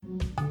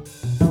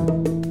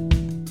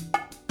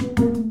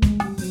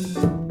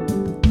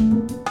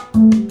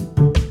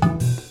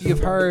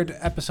have heard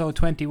episode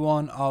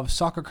 21 of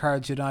Soccer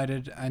Cards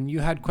United and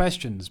you had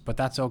questions, but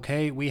that's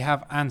okay. We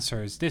have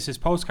answers. This is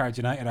Postcards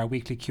United, our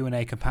weekly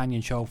Q&A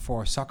companion show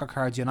for Soccer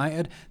Cards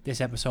United. This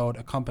episode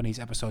accompanies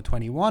episode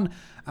 21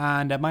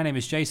 and my name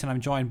is Jason.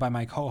 I'm joined by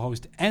my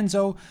co-host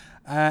Enzo.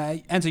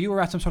 Enzo, you were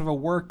at some sort of a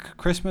work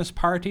Christmas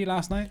party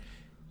last night?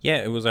 Yeah,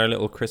 it was our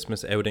little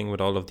Christmas outing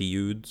with all of the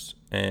youths.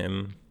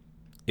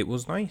 It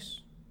was nice.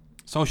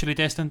 Socially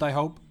distant, I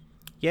hope?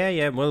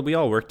 Yeah. Well, we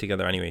all work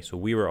together anyway, so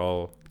we were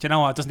all... Do you know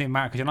what? It doesn't even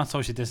matter because you're not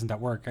socially distant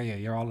at work, are you?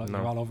 You're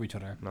all over each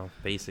other. No,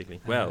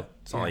 basically. Well,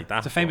 it's not like that.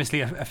 It's a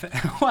famously...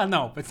 well,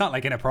 no, it's not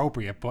like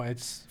inappropriate, but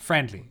it's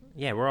friendly.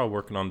 Yeah, we're all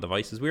working on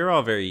devices. We were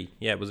all very...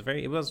 Yeah, it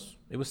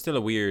was still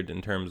a weird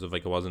in terms of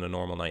like it wasn't a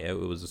normal night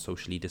out. It was a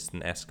socially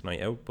distant-esque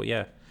night out. But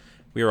yeah,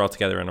 we were all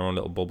together in our own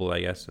little bubble, I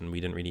guess, and we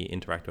didn't really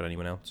interact with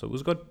anyone else. So it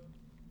was good.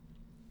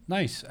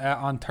 Nice.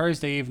 On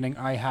Thursday evening,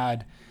 I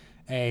had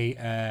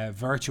a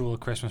virtual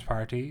Christmas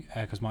party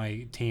because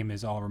my team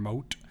is all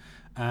remote,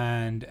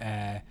 and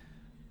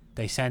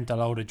they sent a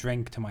load of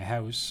drink to my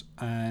house,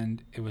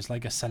 and it was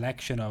like a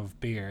selection of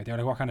beer. They were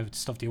like, what kind of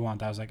stuff do you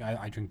want? I was like,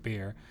 I drink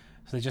beer.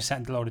 So they just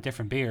sent a load of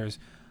different beers.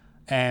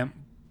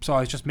 So I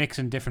was just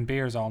mixing different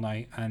beers all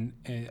night, and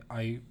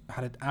I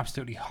had an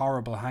absolutely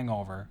horrible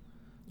hangover.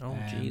 Oh,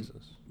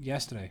 Jesus.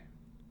 Yesterday.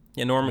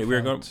 Yeah, normally we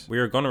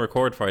were going to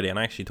record Friday, and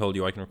I actually told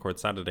you I can record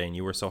Saturday, and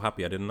you were so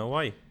happy. I didn't know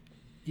why.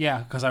 Yeah,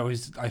 because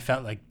I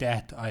felt like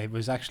death. I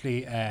was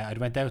actually I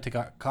went out to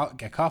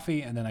get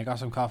coffee, and then I got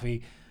some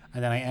coffee,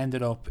 and then I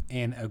ended up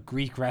in a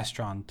Greek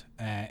restaurant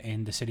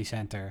in the city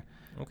centre.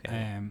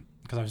 Okay.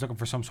 Because I was looking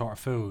for some sort of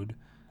food,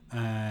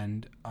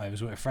 and I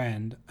was with a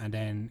friend, and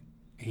then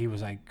he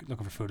was like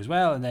looking for food as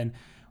well, and then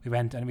we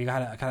went and we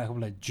got a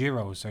couple of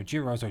gyros or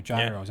gyros,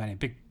 and a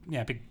big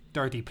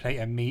dirty plate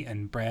of meat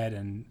and bread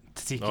and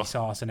tzatziki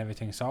sauce and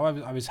everything. So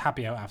I was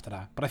happy out after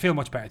that, but I feel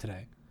much better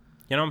today.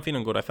 You know, I'm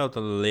feeling good. I felt a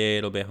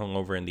little bit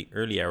hungover in the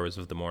early hours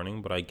of the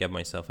morning, but I gave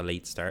myself a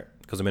late start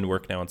because I'm in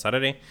work now on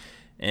Saturday.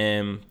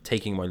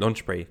 Taking my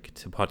lunch break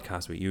to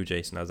podcast with you,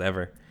 Jason, as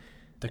ever.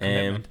 The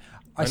commitment.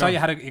 I saw you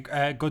had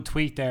a good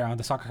tweet there on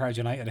the Soccer Cards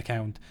United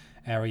account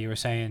where you were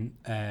saying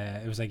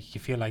it was like you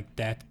feel like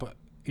death, but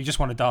you just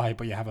want to die,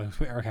 but you have a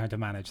Twitter account to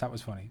manage. That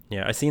was funny.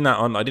 Yeah, I seen that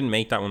on. I didn't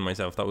make that one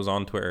myself. That was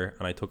on Twitter,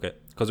 and I took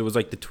it because it was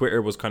like the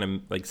Twitter was kind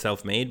of like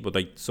self-made, but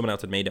like someone else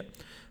had made it.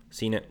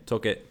 Seen it,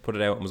 took it, put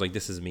it out, and was like,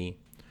 "This is me."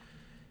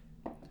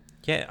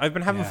 Yeah, I've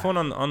been having fun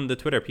on the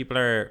Twitter. People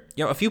are,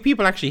 a few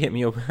people actually hit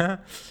me up.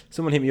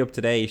 Someone hit me up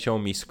today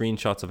showing me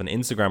screenshots of an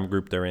Instagram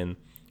group they're in,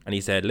 and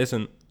he said,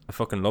 "Listen, I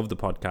fucking love the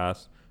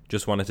podcast.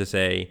 Just wanted to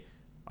say,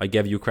 I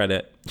give you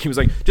credit." He was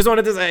like, "Just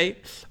wanted to say,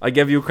 I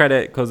give you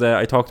credit because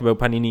I talked about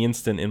Panini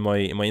Instant in my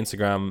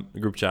Instagram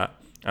group chat."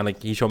 And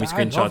like he showed me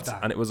screenshots,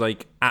 and it was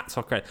like at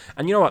soccer.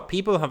 And you know what?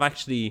 People have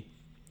actually.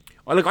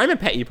 Like I'm a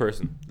petty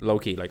person, low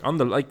key. Like on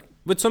the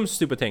with some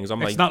stupid things,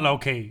 it's not low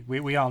key.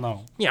 We all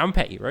know. Yeah, I'm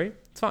petty, right?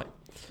 It's fine.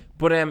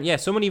 But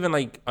someone even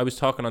I was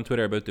talking on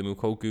Twitter about the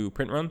Mukoku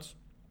print runs,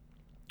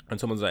 and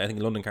someone's like, I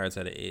think London Card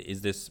said,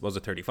 was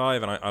it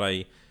 35?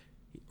 And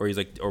he's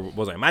like, or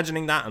was I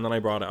imagining that? And then I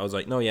brought it. I was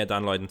like, no, yeah,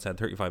 Dan Lydon said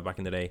 35 back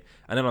in the day.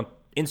 And then on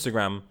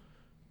Instagram,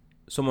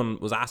 someone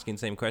was asking the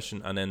same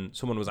question, and then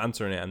someone was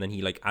answering it, and then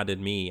he added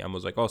me and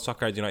was like, oh, Soccer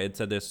Cards United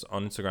said this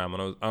on Instagram,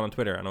 and I was on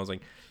Twitter, and I was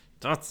like,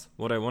 that's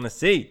what I want to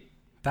see.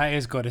 That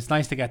is good. It's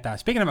nice to get that.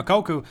 Speaking of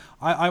Mukoku,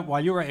 I while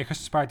you were at your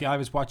Christmas party, I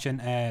was watching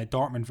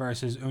Dortmund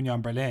versus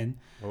Union Berlin.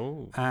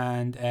 Oh.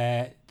 And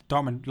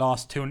Dortmund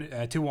lost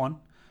 2-1.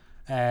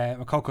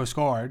 Mukoku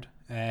scored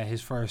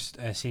his first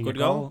senior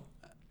goal.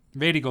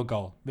 Really good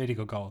goal. Really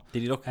good goal.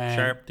 Did he look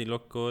sharp? Did he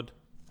look good?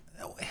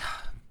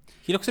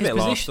 He looks a bit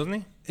lost, doesn't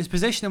he? His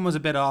positioning was a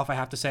bit off, I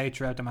have to say,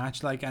 throughout the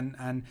match.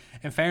 And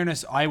in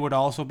fairness, I would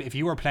also, if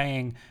you were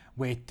playing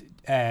with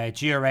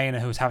Gio Reyna,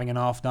 who's having an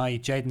off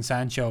night, Jadon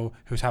Sancho,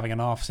 who's having an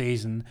off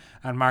season,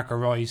 and Marco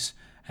Reus,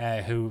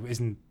 who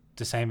isn't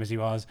the same as he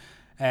was,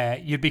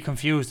 you'd be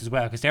confused as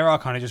well because they're all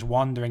kind of just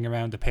wandering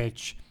around the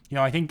pitch. You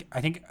know, I think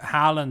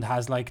Haaland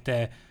has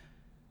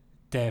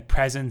the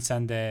presence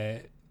and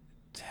the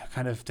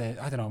kind of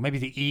I don't know, maybe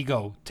the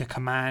ego to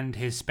command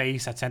his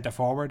space at centre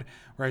forward,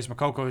 whereas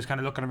Mukoku is kind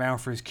of looking around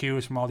for his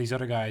cues from all these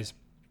other guys,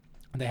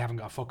 and they haven't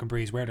got a fucking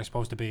breeze where they're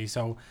supposed to be.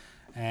 So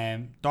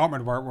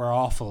Dortmund were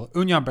awful.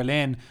 Union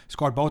Berlin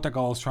scored both their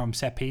goals from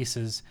set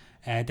pieces.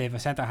 They have a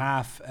centre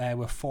half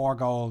with 4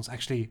 goals.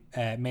 Actually,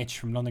 Mitch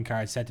from London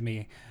Cards said to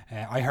me,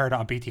 I heard it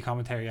on BT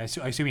commentary, I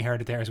assume he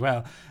heard it there as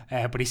well,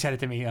 but he said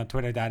it to me on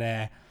Twitter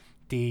that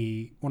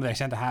one of their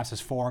centre halves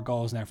has 4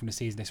 goals now from the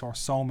season. They score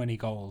so many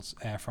goals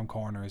from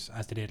corners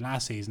as they did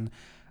last season.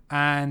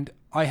 And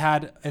I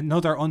had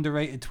another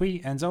underrated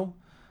tweet, Enzo.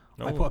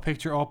 Oh. I put a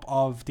picture up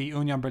of the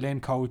Union Berlin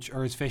coach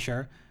Urs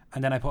Fischer,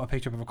 and then I put a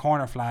picture of a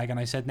corner flag, and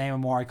I said, name a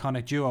more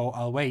iconic duo,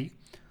 I'll wait.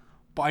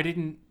 But I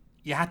didn't.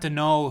 You had to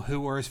know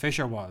who Urs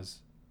Fischer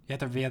was. You had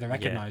to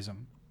recognise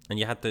him. And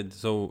you had to.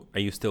 So are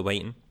you still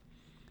waiting?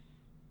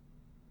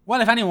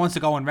 Well, if anyone wants to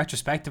go and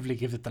retrospectively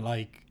give it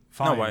the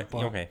fine.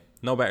 No, okay.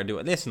 No better do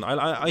it. Listen,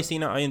 I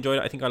seen it. I enjoyed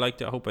it. I think I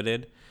liked it. I hope I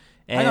did.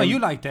 I know you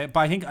liked it, but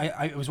I think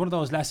it was one of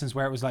those lessons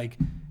where it was like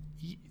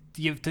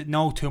you have to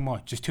know too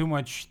much, just too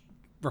much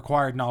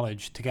required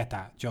knowledge to get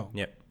that joke.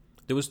 Yeah.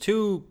 There was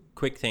two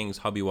quick things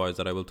hobby-wise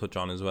that I will touch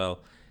on as well.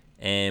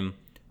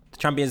 The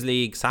Champions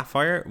League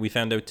Sapphire, we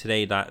found out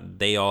today that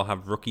they all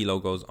have rookie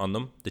logos on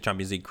them. The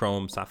Champions League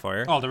Chrome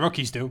Sapphire. All the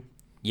rookies do.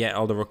 Yeah,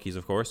 all the rookies,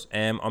 of course.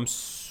 I'm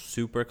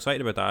super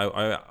excited about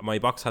that. My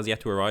box has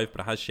yet to arrive,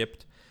 but it has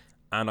shipped.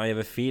 And I have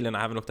a feeling, I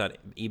haven't looked at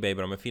eBay,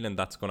 but I'm a feeling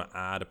that's going to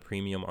add a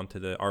premium onto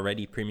the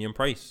already premium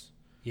price.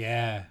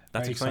 Yeah,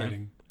 that's very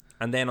exciting.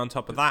 And then on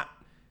top of that,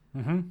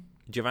 do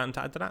you have anything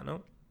to add to that?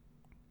 No?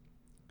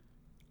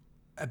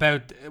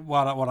 About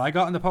what I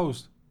got in the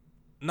post?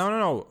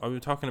 No. I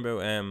was talking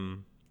about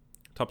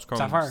Topps Chrome.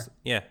 Sapphire?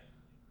 Yeah.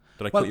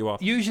 Did I cut you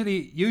off?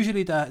 Usually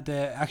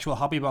the actual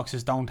hobby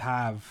boxes don't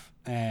have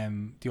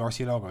the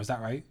RC logo. Is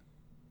that right?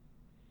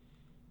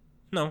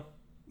 No.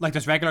 Like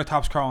does regular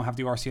Topps Chrome have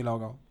the RC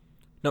logo?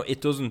 No,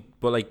 it doesn't.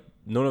 But like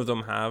none of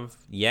them have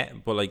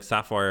yet. But like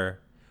Sapphire,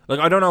 like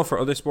I don't know for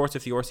other sports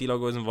if the RC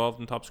logo is involved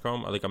in Topps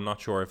Chrome. Like I'm not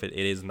sure if it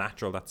is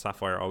natural that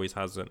Sapphire always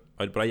has it.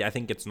 But I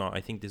think it's not.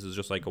 I think this is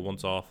just like a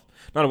once off.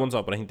 Not a once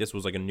off, but I think this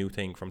was like a new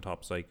thing from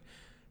Topps. Like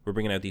we're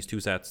bringing out these two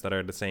sets that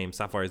are the same.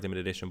 Sapphire's limited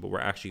edition, but we're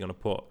actually going to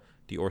put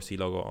the RC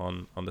logo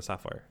on the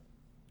Sapphire.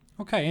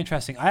 Okay,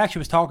 interesting. I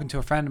actually was talking to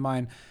a friend of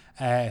mine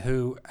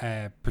who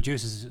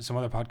produces some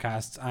other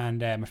podcasts, and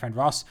my friend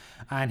Ross,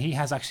 and he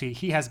has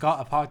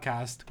got a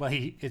podcast. Well,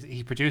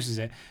 he produces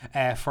it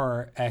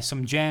for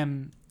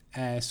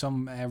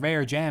some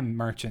rare gem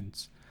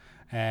merchants.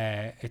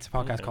 It's a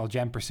podcast called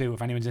Gem Pursuit.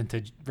 If anyone's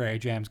into rare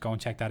gems, go and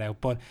check that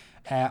out. But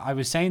I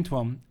was saying to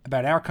him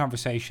about our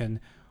conversation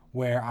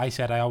where I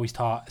said I always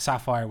thought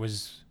Sapphire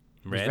was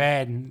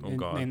red and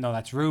no,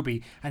 that's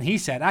ruby. And he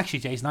said, actually,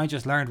 Jason, I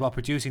just learned while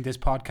producing this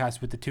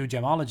podcast with the two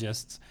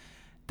gemologists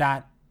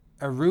that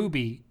a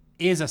ruby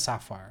is a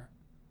sapphire.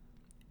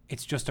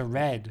 It's just a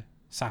red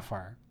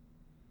sapphire.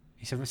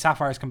 He said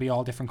sapphires can be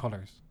all different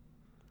colors.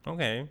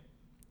 Okay.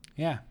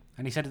 Yeah.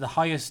 And he said the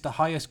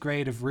highest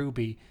grade of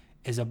ruby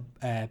is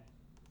a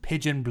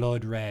pigeon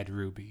blood red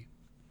ruby.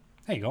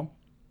 There you go.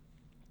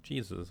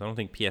 Jesus, I don't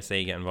think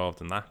PSA get involved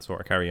in that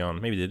sort of carry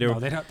on. Maybe they do. No,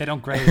 they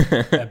don't grade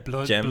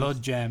blood gems.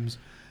 Blood gems.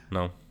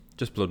 No,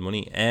 just blood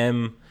money.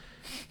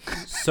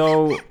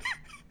 So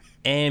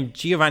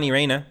Giovanni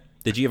Reina,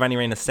 the Giovanni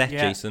Reina set,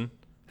 Jason,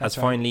 has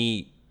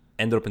finally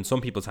ended up in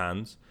some people's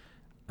hands,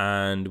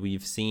 and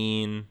we've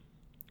seen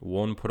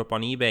one put up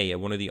on eBay,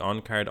 one of the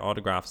on-card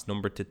autographs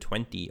numbered to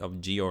 20 of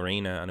Gio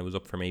Reyna, and it was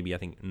up for maybe I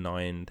think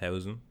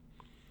 9,000.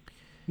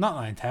 Not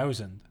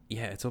 9,000.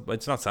 Yeah, it's up.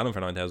 It's not selling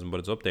for 9,000, but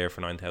it's up there for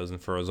 9,000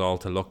 for us all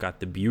to look at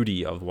the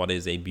beauty of what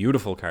is a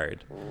beautiful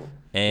card.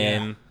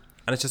 And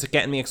it's just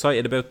getting me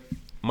excited about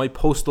my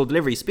postal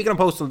delivery. Speaking of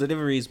postal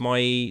deliveries,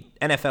 my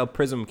NFL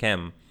Prism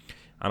came,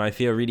 and I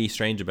feel really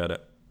strange about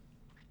it.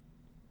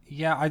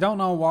 Yeah, I don't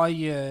know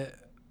why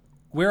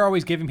we're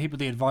always giving people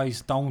the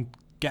advice, don't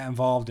get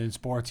involved in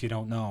sports you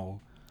don't know.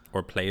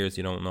 Or players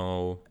you don't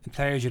know.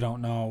 Players you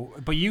don't know.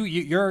 But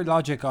your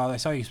logic, I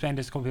saw you explain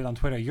this a couple of people on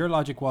Twitter, your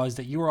logic was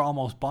that you were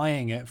almost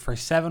buying it for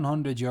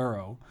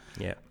 €700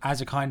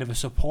 as a kind of a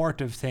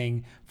supportive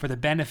thing for the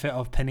benefit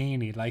of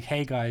Panini. Like,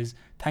 hey guys,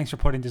 thanks for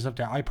putting this up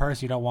there. I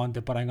personally don't want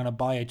it, but I'm going to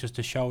buy it just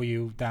to show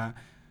you that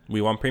we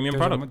want premium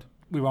product.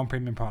 We want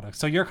premium products.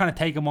 So you're kind of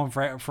taking one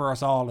for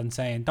us all and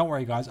saying, don't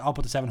worry guys, I'll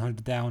put the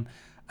 700 down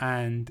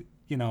and,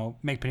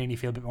 make Panini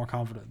feel a bit more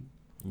confident.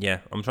 Yeah,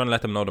 I'm trying to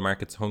let them know the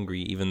market's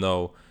hungry, even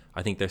though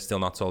I think they're still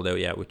not sold out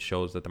yet, which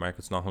shows that the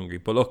market's not hungry.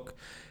 But look,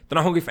 they're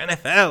not hungry for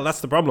NFL. That's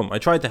the problem. I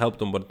tried to help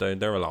them, but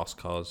they're a lost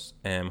cause.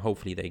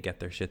 Hopefully they get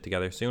their shit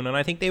together soon, and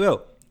I think they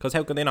will. Because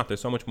how could they not? There's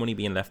so much money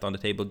being left on the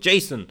table.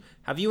 Jason,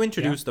 have you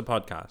introduced the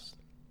podcast?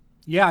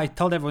 Yeah, I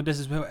told everyone this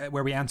is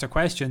where we answer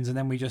questions, and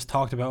then we just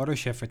talked about other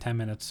shit for 10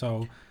 minutes.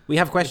 So we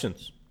have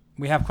questions.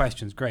 We have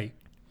questions. Great.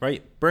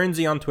 Right.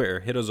 Burnsy on Twitter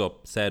hit us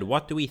up, said,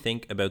 what do we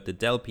think about the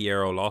Del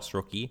Piero Lost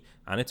Rookie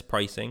and its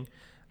pricing?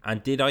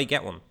 And did I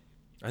get one?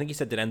 I think he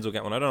said, did Enzo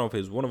get one? I don't know if it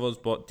was one of us,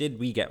 but did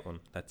we get one?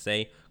 Let's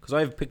say. Because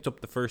I've picked up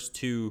the first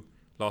two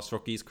Lost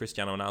Rookies,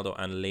 Cristiano Ronaldo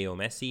and Leo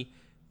Messi.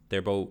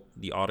 They're both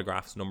the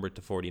autographs numbered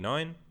to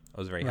 49. I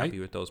was very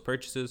happy with those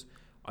purchases.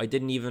 I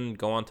didn't even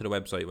go onto the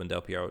website when Del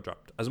Piero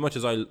dropped. As much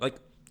as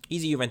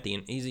he's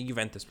a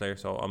Juventus player,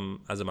 so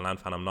as a Milan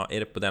fan, I'm not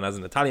it. But then as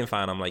an Italian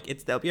fan, I'm like,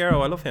 it's Del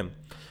Piero, I love him.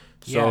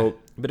 So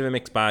a bit of a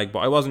mixed bag, but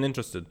I wasn't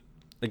interested.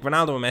 Like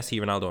Ronaldo and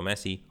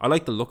Messi. I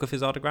like the look of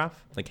his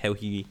autograph, like how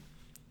he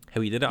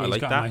did it. I like that.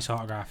 He's got a nice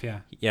autograph, yeah.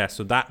 Yeah,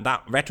 so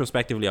that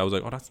retrospectively, I was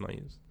like, oh, that's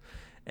nice.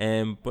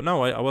 But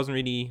no, I wasn't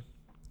really.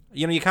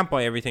 You can't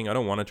buy everything. I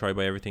don't want to try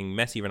buy everything.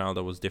 Messi,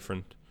 Ronaldo was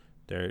different.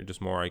 They're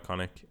just more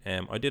iconic.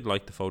 I did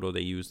like the photo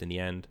they used in the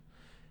end.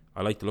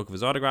 I like the look of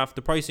his autograph.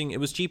 The pricing, it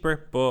was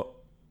cheaper, but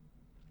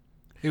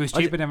it was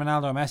cheaper than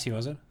Ronaldo and Messi,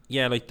 was it?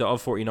 Yeah, like the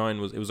of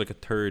 49 was like a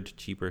third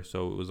cheaper,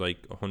 so it was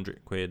like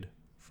 £100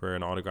 for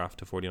an autograph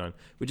to 49,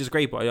 which is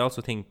great. But I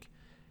also think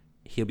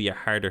he'll be a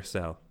harder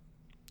sell.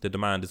 The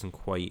demand isn't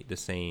quite the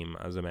same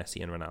as a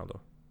Messi and Ronaldo.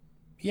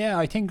 Yeah,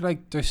 I think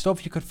like there's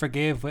stuff you could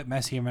forgive with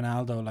Messi and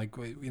Ronaldo. Like,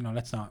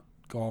 let's not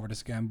go over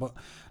this again. But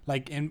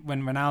like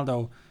when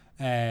Ronaldo,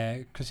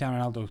 Cristiano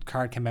Ronaldo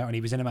card came out and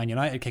he was in a Man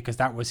United kit because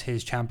that was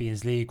his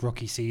Champions League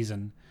rookie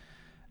season,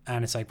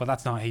 and it's like,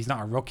 well, he's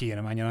not a rookie in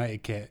a Man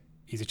United kit.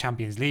 He's a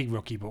Champions League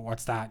rookie, but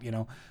what's that,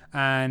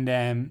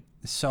 And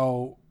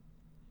so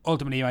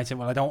ultimately you might say,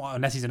 well, I don't,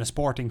 unless he's in a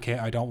sporting kit,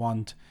 I don't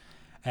want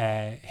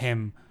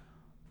him.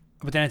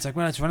 But then it's like,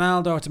 well, it's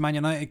Ronaldo, it's a Man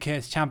United kit,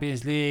 it's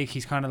Champions League.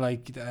 He's kind of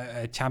like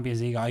a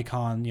Champions League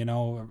icon,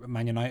 a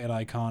Man United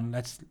icon.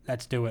 Let's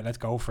do it. Let's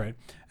go for it.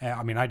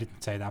 I mean, I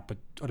didn't say that, but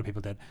other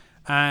people did.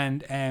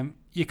 And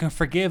you can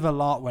forgive a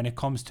lot when it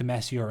comes to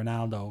Messi or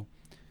Ronaldo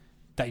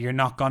that you're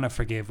not going to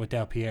forgive with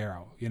Del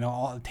Piero.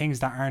 All things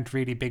that aren't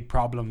really big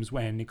problems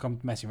when it comes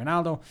to Messi or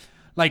Ronaldo.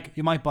 Like,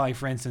 you might buy,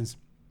 for instance,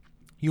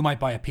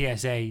 a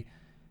PSA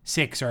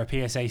 6 or a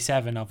PSA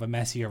 7 of a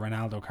Messi or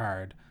Ronaldo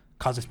card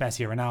because it's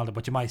Messi or Ronaldo,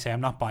 but you might say,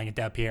 I'm not buying a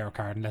Del Piero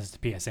card unless it's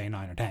a PSA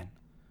 9 or 10.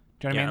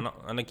 Do you know what I mean?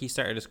 And like he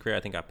started his career, I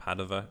think, at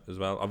Padova as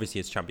well.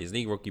 Obviously, it's Champions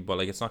League rookie, but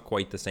like it's not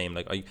quite the same.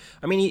 Like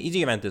I mean, he's a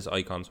Juventus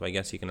icon, so I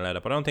guess you can allow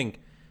it. But I don't think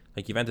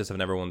like Juventus have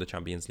never won the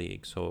Champions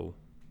League, so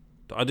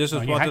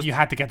you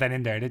had to get that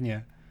in there, didn't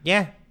you?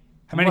 Yeah.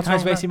 How many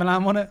times AC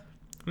Milan won it?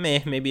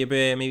 Maybe a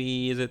bit.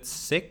 Maybe is it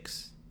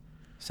 6?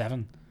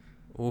 7.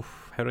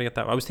 Oof, how did I get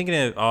that? I was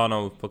thinking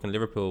fucking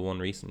Liverpool won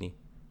recently.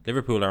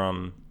 Liverpool are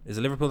on. Is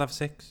it Liverpool have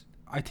 6?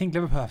 I think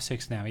Liverpool have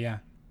 6 now. Yeah.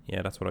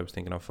 Yeah, that's what I was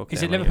thinking of.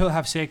 Is it Liverpool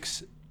have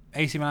 6,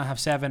 AC Milan have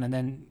 7, and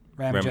then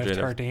Real Madrid have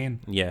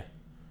 13? Yeah.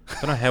 I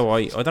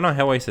don't know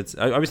how I said.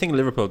 I was thinking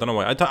Liverpool. I don't know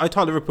why. I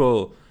thought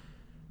Liverpool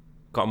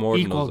got more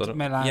equal than those.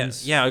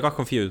 Milan's. Yeah, I got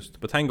confused.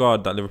 But thank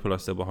God that Liverpool are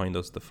still behind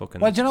us. The fucking.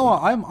 Well, do you know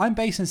what? I'm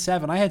basing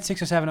 7. I had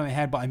 6 or 7 in my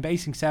head, but I'm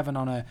basing 7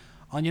 on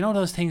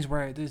those things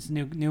where there's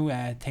new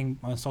thing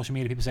on social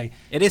media. People say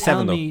it is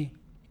 7 though.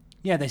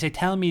 Yeah, they say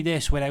tell me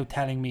this without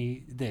telling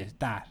me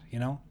that.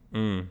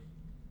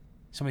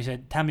 Somebody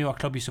said tell me what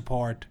club you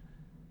support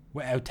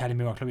without telling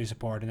me what club you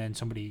support, and then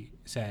somebody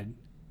said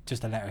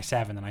just the letter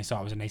 7, and I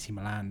saw it was an AC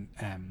Milan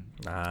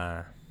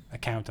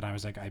account, and I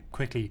was like,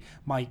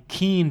 my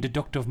keen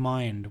deductive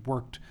mind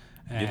worked.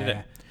 You did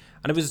it,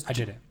 and I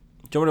did it.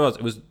 Do you know what it was?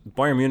 It was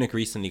Bayern Munich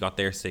recently got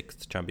their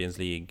 6th Champions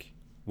League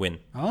win,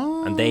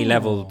 and they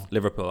leveled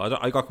Liverpool.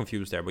 I got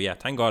confused there, but yeah,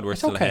 thank God we're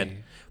still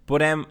ahead.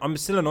 But I'm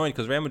still annoyed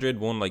because Real Madrid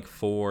won like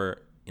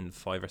 4 in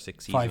 5 or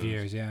 6 seasons. 5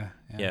 years,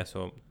 yeah.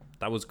 So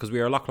that was because we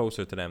were a lot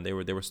closer to them. They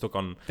were stuck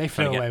on. They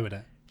flew away with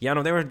it. Yeah,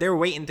 no, they were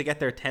waiting to get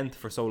their 10th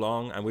for so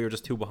long, and we were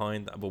just 2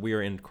 behind. But we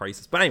were in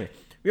crisis. But anyway,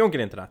 we won't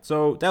get into that.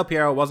 So Del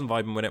Piero wasn't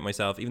vibing with it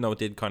myself, even though it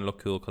did kind of look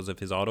cool because of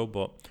his auto.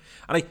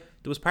 There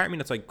was part of me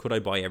that's like, could I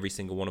buy every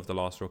single one of the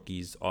Lost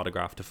Rookies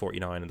autographed to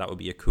 49, and that would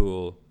be a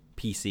cool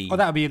PC. Oh,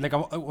 that would be like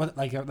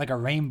a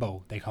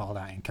rainbow. They call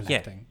that in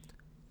collecting.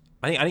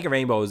 Yeah. I think a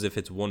rainbow is if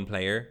it's one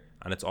player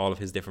and it's all of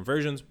his different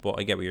versions. But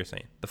I get what you're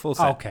saying. The full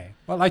set. Okay.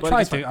 Well, I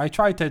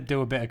tried to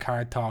do a bit of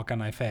card talk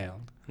and I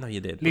failed. No, you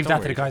did. Leave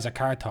that to the guys at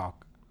Card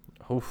Talk.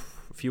 A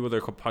few other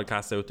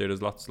podcasts out there.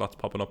 There's lots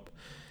popping up.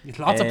 There's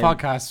lots of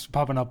podcasts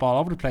popping up all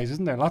over the place,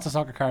 isn't there? Lots of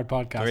soccer card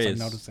podcasts. I'm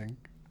noticing.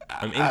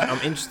 I'm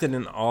interested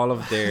in all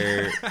of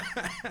their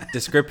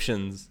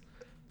descriptions,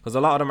 because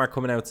a lot of them are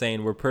coming out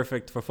saying we're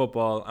perfect for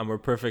football and we're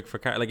perfect for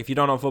cards. Like, if you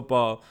don't know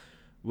football,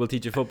 we'll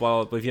teach you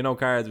football, but if you know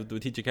cards, we'll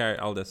teach you cards.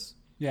 All this.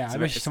 Yeah, I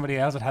wish somebody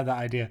else had that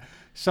idea.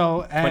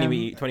 So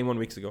 21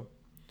 weeks ago.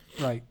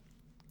 Right.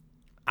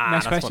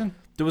 Next question. Fun.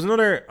 There was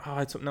another. I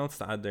had something else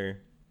to add there.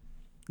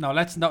 No,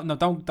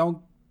 don't.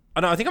 Oh,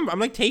 no, I think I'm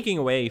like taking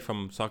away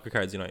from Soccer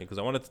Cards United, because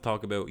I wanted to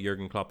talk about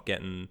Jurgen Klopp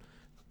getting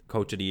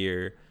Coach of the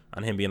Year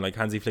and him being like,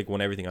 Hansi Flick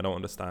won everything. I don't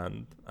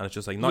understand, and it's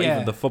just like not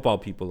even the football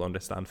people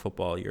understand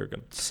football.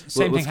 Jurgen.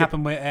 Same thing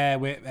happened with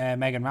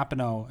Megan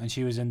Rapinoe, and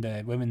she was in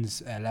the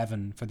women's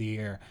 11 for the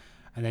year,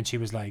 and then she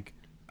was like,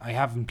 I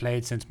haven't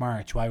played since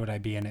March. Why would I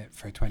be in it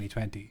for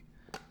 2020?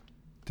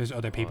 There's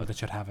other people that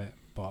should have it,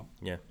 but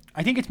yeah,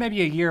 I think it's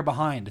maybe a year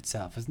behind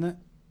itself, isn't it?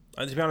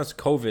 To be honest,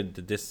 COVID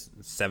did this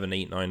 7,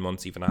 8, 9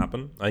 months even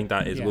happen. I think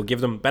that is we'll give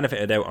them benefit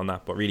of doubt on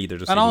that, but really they're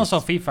just. And also,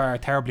 FIFA are a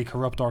terribly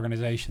corrupt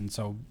organisation,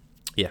 so.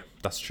 Yeah,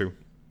 that's true.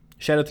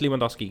 Shout out to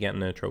Lewandowski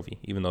getting a trophy,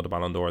 even though the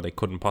Ballon d'Or they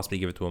couldn't possibly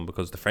give it to him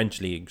because the French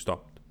league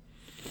stopped.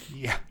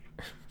 Yeah.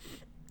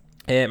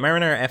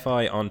 Mariner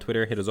FI on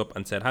Twitter hit us up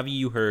and said, "Have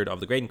you heard of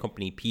the grading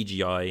company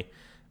PGI?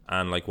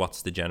 And like,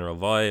 what's the general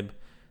vibe?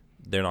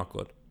 They're not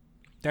good.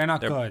 They're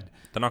not good.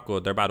 They're not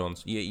good. They're bad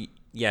ones.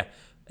 Yeah."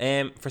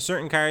 For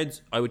certain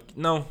cards, I would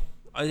part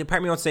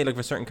of me wants to say, like,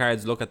 for certain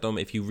cards, look at them.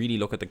 If you really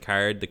look at the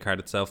card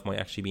itself might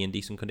actually be in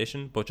decent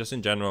condition. But just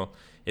in general,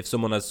 if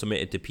someone has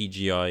submitted to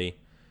PGI,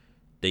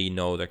 they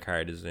know their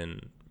card is in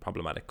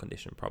problematic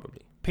condition,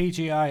 probably.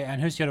 PGI,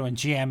 and who's the other one?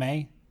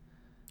 GMA.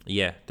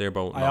 Yeah, they're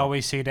both. I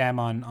always see them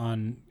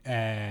on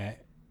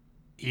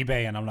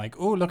eBay, and I'm like,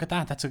 oh, look at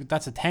that.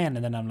 That's a 10,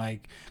 and then I'm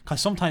like, because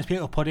sometimes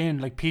people put in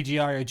like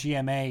PGI or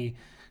GMA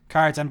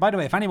cards. And by the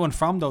way, if anyone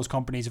from those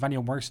companies, if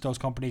anyone works at those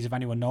companies, if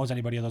anyone knows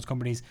anybody at those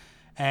companies,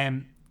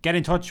 get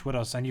in touch with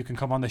us and you can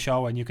come on the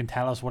show and you can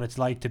tell us what it's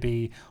like to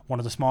be one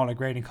of the smaller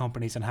grading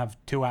companies and have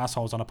two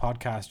assholes on a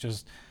podcast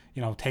just,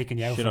 taking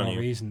you out Shit for on no you.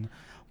 reason.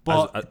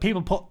 But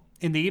people put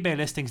in the eBay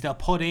listings, they'll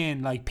put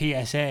in like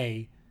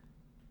PSA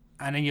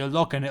and then you'll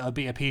look and it'll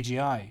be a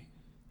PGI.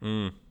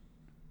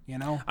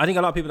 I think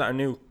a lot of people that are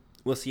new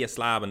will see a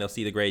slab and they'll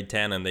see the grade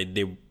 10 and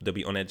they'll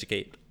be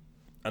uneducated.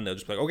 And they'll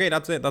just be like, okay,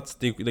 that's it.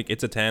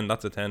 It's a 10.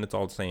 That's a 10. It's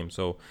all the same.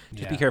 So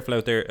just be careful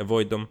out there.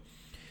 Avoid them.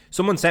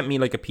 Someone sent me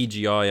like a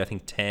PGI, I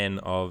think 10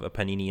 of a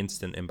Panini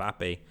Instant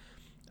Mbappe,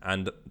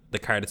 and the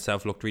card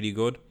itself looked really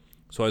good.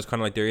 So I was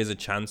kind of like, there is a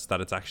chance that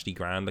it's actually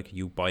grand. Like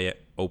you buy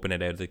it, open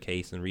it out of the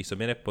case, and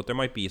resubmit it. But there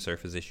might be a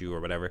surface issue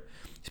or whatever.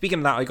 Speaking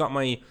of that, I got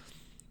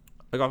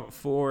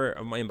 4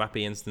 of my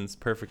Mbappe Instants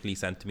perfectly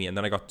sent to me, and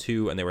then I got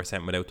 2, and they were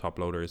sent without top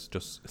loaders,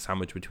 just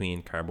sandwiched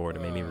between cardboard. It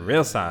made me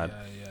real sad.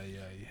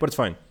 But it's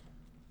fine.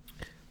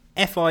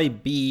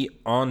 FIB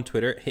on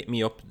Twitter hit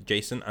me up,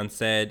 Jason, and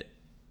said,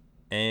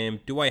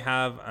 do I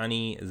have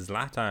any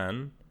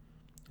Zlatan?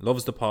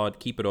 Loves the pod,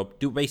 keep it up.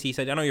 Basically, he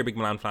said, I know you're a big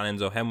Milan fan,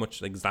 Enzo. How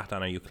much like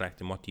Zlatan are you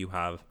collecting? What do you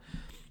have?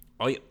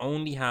 I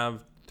only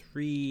have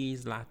 3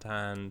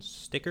 Zlatan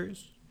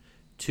stickers.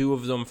 2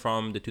 of them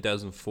from the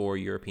 2004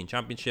 European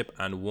Championship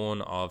and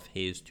 1 of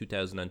his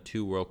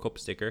 2002 World Cup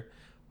sticker.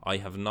 I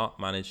have not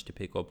managed to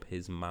pick up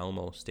his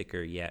Malmo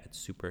sticker yet. It's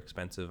super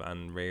expensive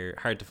and rare,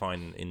 hard to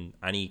find in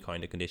any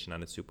kind of condition,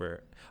 and it's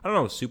super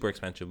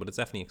expensive, but it's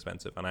definitely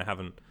expensive, and I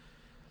haven't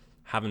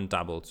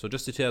dabbled. So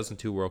just the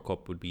 2002 World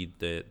Cup would be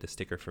the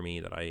sticker for me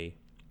that I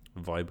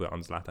vibe with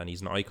on Zlatan.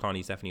 He's an icon.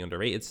 He's definitely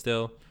underrated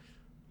still,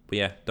 but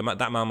yeah,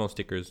 that Malmo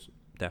sticker is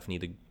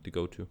definitely the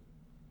go-to.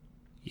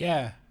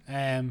 Yeah.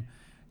 Did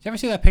you ever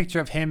see that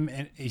picture of him?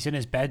 He's in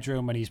his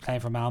bedroom when he's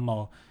playing for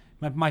Malmo.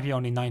 Might be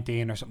only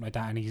 19 or something like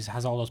that, and he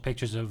has all those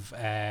pictures of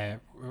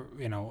the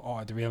real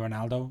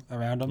Ronaldo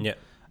around him. Yeah,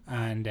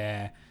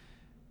 and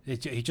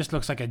he just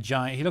looks like a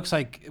giant. He looks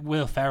like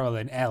Will Ferrell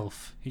in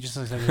Elf. He just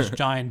looks like this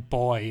giant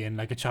boy in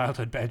like a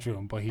childhood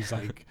bedroom, but he's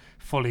like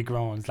fully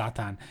grown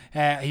Zlatan.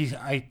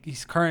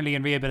 He's currently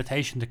in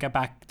rehabilitation to get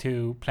back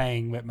to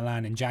playing with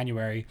Milan in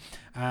January,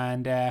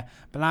 and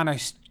Milan are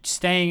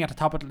staying at the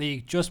top of the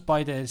league just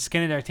by the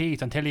skin of their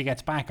teeth until he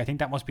gets back. I think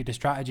that must be the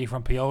strategy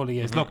from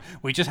Pioli is, look,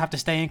 we just have to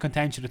stay in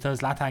contention until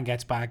Zlatan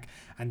gets back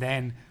and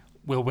then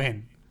we'll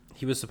win.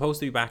 He was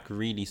supposed to be back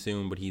really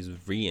soon, but he's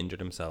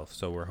re-injured himself,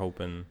 so we're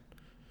hoping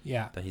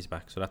that he's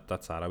back. So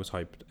that's sad. I was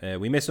hyped.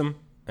 We miss him.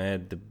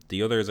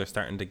 The others are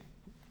starting to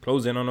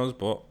close in on us,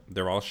 but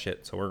they're all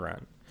shit, so we're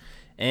grand.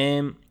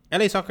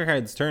 LA Soccer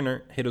Cards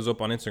Turner hit us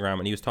up on Instagram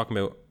and he was talking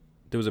about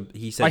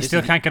he said I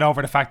still can't get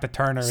over the fact that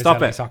Turner is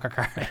LA Soccer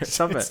Cards.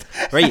 Stop it.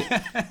 Right.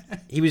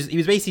 He was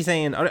basically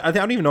saying, I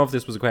don't even know if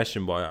this was a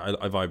question, but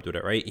I vibed with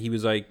it, right? He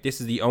was like, this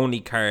is the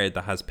only card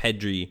that has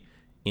Pedri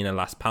in a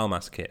Las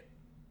Palmas kit,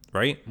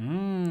 right?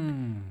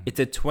 It's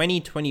a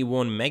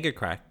 2021 Mega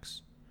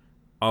Cracks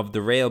of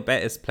the Real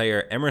Betis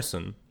player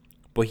Emerson,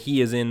 but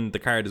he is in the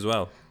card as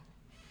well.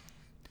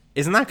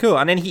 Isn't that cool?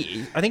 And then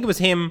I think it was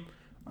him.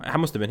 It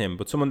must have been him,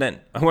 but someone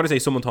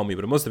told me,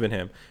 but it must have been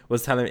him.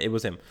 Was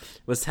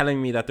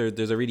telling me that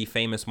there's a really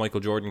famous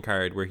Michael Jordan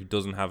card where he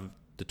doesn't have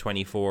the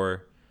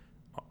 24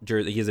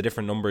 jersey. He has a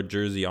different numbered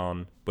jersey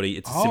on, but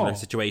it's a similar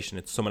situation.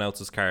 It's someone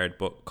else's card,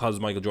 but because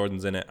Michael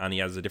Jordan's in it and he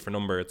has a different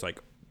number, it's like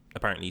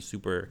apparently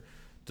super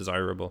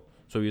desirable.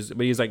 So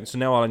he's like, so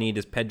now all I need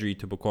is Pedri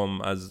to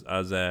become as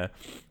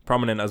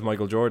prominent as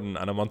Michael Jordan,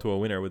 and I'm onto a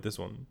winner with this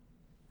one.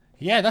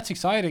 Yeah, that's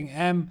exciting.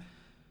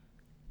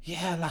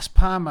 Yeah, Las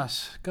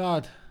Palmas.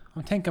 God,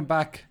 I'm thinking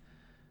back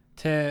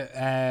to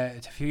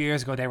a few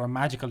years ago. They were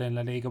magical in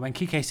La Liga when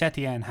Quique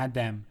Setien had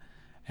them.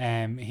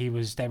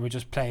 They were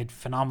just played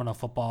phenomenal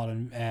football,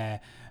 and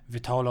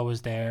Vitolo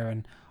was there,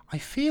 and I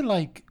feel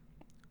like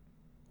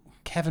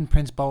Kevin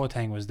Prince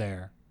Boateng was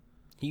there.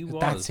 He was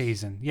that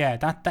season. Yeah,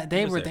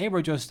 they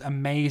were just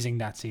amazing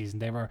that season.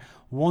 They were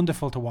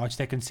wonderful to watch.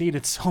 They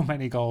conceded so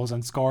many goals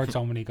and scored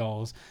so many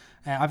goals.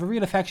 I have a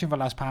real affection for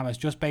Las Palmas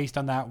just based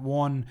on that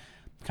one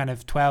kind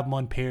of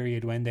 12-month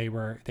period when they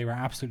were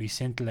absolutely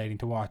scintillating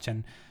to watch,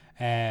 and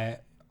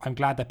I'm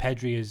glad that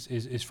Pedri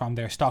is from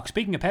their stock.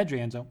 Speaking of Pedri,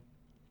 Enzo,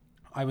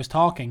 I was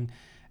talking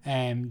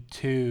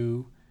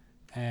to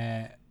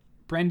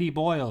Brendy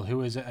Boyle,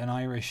 who is an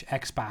Irish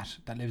expat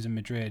that lives in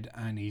Madrid,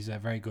 and he's a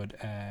very good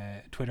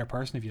Twitter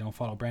person. If you don't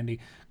follow Brendy,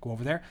 go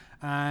over there.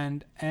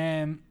 And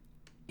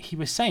he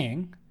was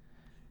saying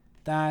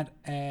that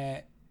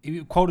he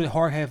quoted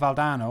Jorge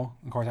Valdano,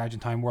 of course,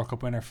 Argentine World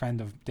Cup winner,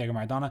 friend of Diego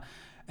Maradona.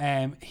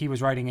 He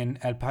was writing in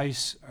El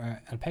País,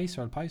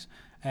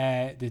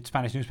 the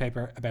Spanish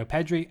newspaper, about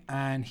Pedri,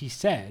 and he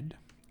said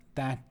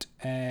that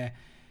Pedri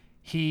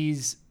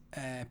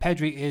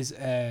is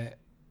a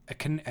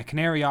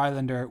Canary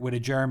Islander with a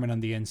German on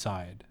the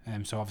inside.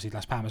 So obviously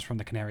Las Palmas from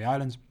the Canary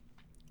Islands,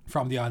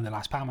 from the island of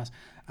Las Palmas.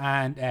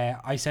 And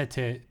I said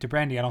to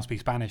Brendy, I don't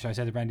speak Spanish, I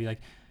said to Brendy, like,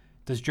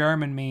 does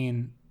German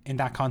mean, in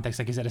that context,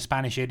 like, is it a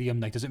Spanish idiom?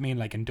 Like, does it mean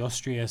like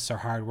industrious or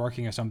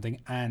hardworking or something?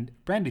 And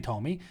Brendy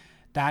told me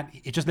that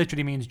it just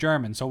literally means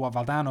German. So what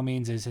Valdano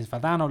means is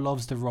Valdano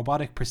loves the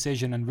robotic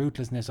precision and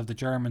ruthlessness of the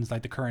Germans,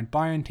 like the current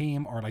Bayern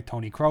team or like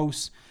Toni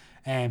Kroos.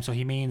 So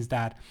he means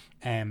that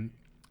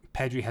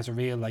Pedri has a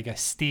real like a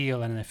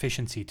steel and an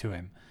efficiency to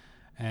him.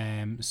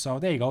 So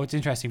there you go. It's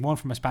interesting. One,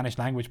 from a Spanish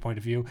language point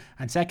of view,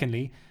 and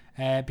secondly,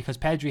 because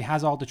Pedri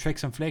has all the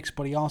tricks and flicks,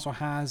 but he also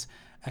has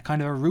a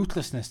kind of a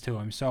ruthlessness to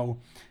him. So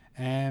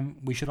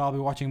we should all be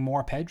watching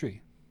more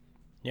Pedri.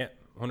 Yeah,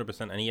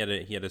 100%. And he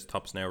had his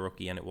top now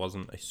rookie, and it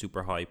wasn't a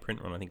super high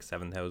print run. I think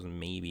 7,000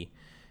 maybe.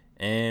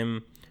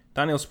 Daniel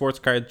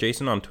Sportscard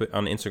Jason on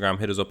Instagram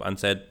hit us up and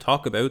said,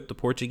 talk about the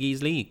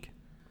Portuguese league.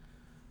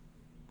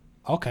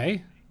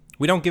 Okay.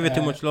 We don't give it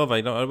too much love.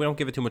 We don't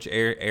give it too much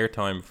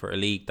airtime for a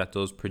league that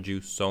does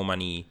produce so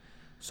many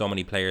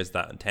players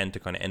that tend to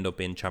kind of end up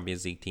in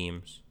Champions League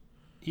teams.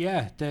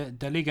 Yeah,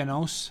 the Liga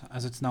NOS,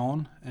 as it's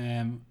known.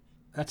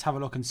 Let's have a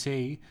look and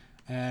see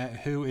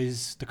who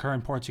is the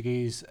current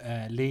Portuguese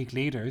league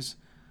leaders.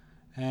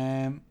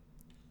 Okay,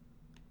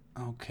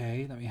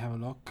 let me have a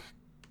look.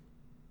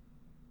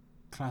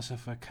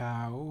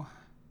 Classificao.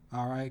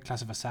 All right,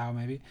 Classificao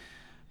maybe.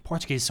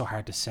 Portuguese is so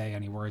hard to say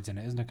any words in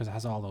it, isn't it? Because it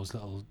has all those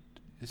little...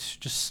 It's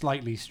just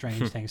slightly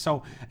strange things.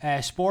 So,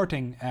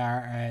 Sporting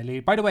are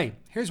lead. By the way,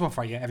 here's one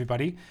for you,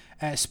 everybody.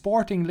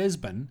 Sporting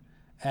Lisbon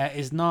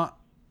is not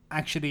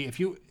actually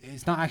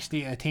it's not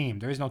actually a team.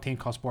 There is no team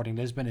called Sporting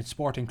Lisbon. It's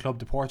Sporting Club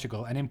de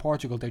Portugal, and in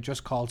Portugal they're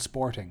just called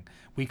Sporting.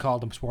 We call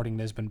them Sporting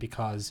Lisbon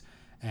because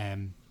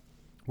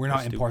we're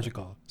not in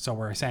Portugal. So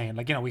we're saying,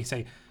 like, we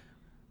say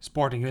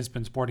Sporting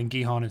Lisbon, Sporting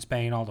Gijón in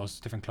Spain, all those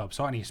different clubs.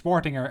 So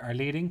Sporting are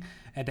leading,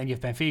 and then you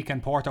have Benfica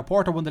and Porto.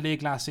 Porto won the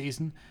league last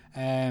season.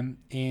 I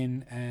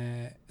think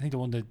they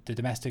won the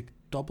domestic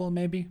double,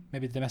 maybe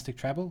the domestic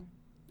treble.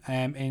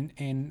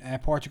 In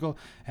Portugal,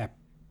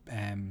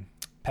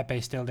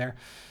 Pepe's still there.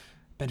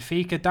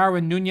 Benfica,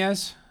 Darwin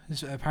Núñez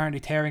is apparently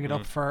tearing it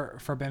up for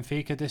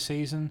Benfica this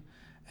season.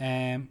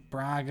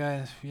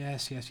 Braga,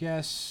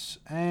 yes.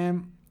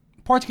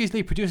 Portuguese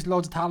league produces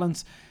loads of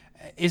talents.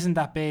 Isn't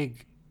that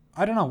big?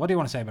 I don't know. What do you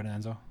want to say about it,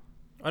 Enzo?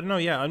 I don't know.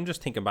 Yeah, I'm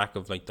just thinking back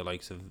of like the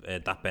likes of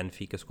that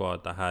Benfica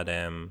squad that had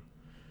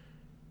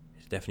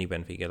it's definitely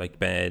Benfica, like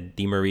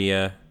Di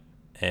Maria,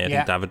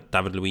 I think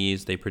David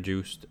Luiz they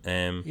produced.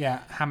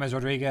 James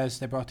Rodriguez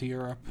they brought to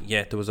Europe.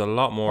 Yeah, there was a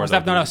lot more. Or was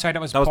that was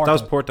Porto. That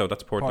was Porto.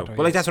 That's Porto. Porto,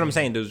 well, like that's what I'm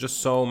saying. There's just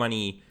so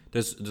many.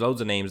 There's loads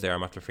of names there.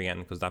 I'm after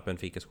forgetting because that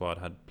Benfica squad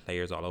had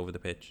players all over the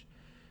pitch.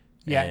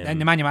 Yeah, and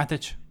Nemanja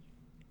Matic.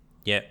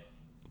 Yeah.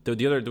 The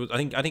other,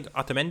 I think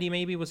Otamendi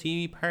maybe, was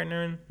he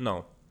partnering?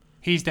 No,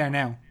 he's there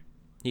now.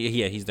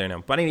 Yeah, he's there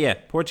now. But anyway, yeah,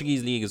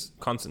 Portuguese league is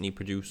constantly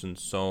producing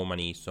so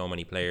many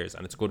players,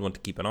 and it's a good one to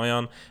keep an eye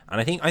on.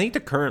 And I think the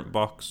current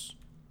box,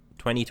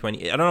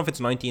 2020, I don't know if it's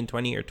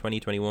 1920 or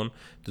 2021.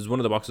 There's one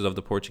of the boxes of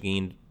the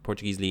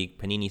Portuguese league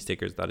Panini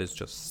stickers that is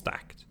just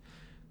stacked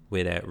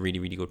with really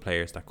really good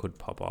players that could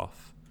pop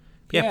off.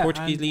 But yeah,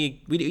 Portuguese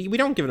league, we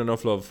don't give it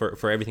enough love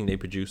for everything they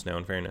produce now.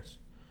 In fairness.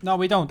 No,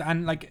 we don't,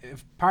 and like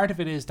part of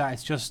it is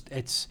that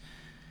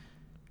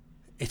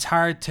it's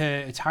hard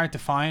to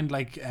find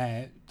like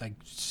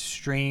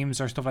streams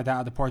or stuff like that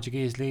of the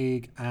Portuguese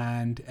league,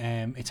 and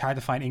it's hard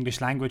to find English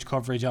language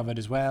coverage of it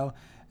as well.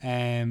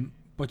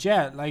 But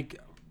yeah, like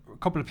a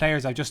couple of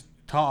players I just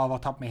thought of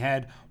off the top of my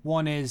head.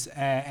 One is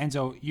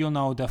Enzo. You'll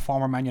know the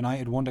former Man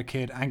United wonder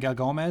kid Angel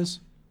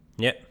Gomez.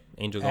 Yeah,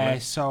 Angel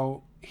Gomez.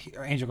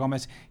 Angel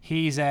Gomez.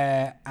 He's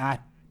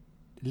at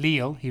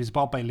Lille. He was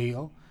bought by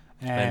Lille.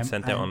 And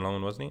sent out on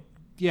loan, wasn't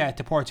he? Yeah,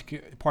 to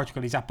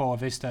Portugal. He's at Boa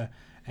Vista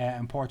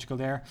in Portugal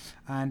there,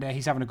 and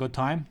he's having a good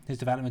time. His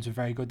developments are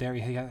very good there.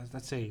 He has,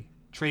 let's see,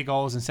 3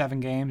 goals in 7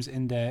 games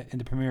in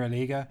the Primeira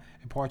Liga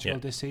in Portugal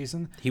this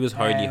season. He was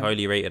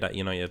highly rated at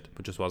United,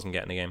 but just wasn't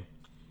getting a game.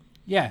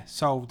 Yeah,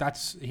 so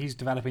he's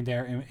developing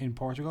there in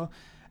Portugal.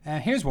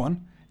 Here's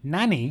one.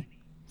 Nani,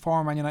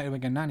 former Man United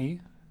winger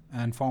Nani,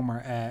 and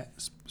former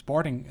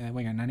Sporting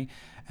winger Nani,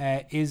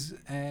 is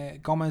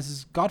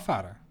Gomez's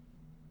godfather.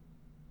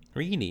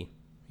 Really?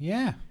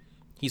 Yeah.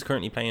 He's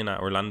currently playing at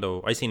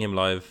Orlando. I seen him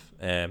live,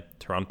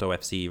 Toronto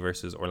FC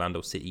versus Orlando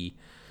City.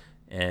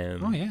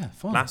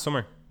 Fun. Last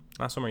summer,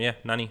 yeah,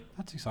 Nani.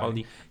 That's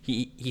exciting.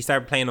 He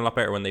started playing a lot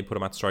better when they put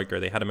him at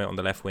striker. They had him out on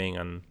the left wing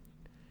and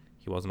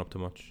he wasn't up to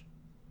much.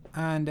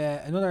 And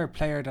another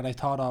player that I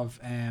thought of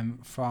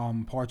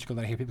from Portugal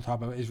that I hear people talk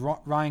about is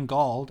Ryan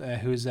Gauld,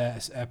 who's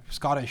a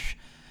Scottish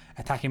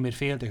attacking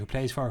midfielder who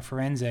plays for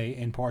Firenze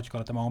in Portugal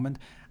at the moment.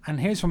 And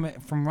here's from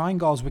Ryan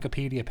Gould's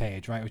Wikipedia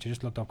page, right, which I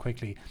just looked up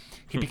quickly.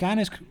 He began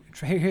his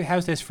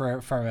how's this for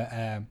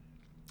a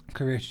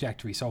career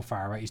trajectory so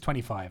far, right? He's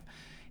 25.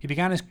 He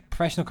began his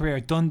professional career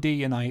at Dundee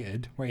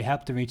United, where he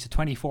helped them reach the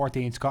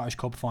 2014 Scottish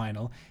Cup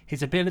final.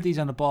 His abilities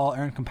on the ball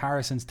earned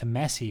comparisons to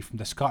Messi from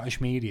the Scottish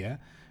media,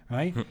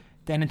 right?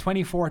 Then in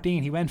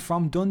 2014, he went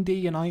from Dundee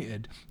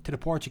United to the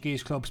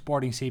Portuguese club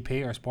Sporting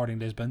CP or Sporting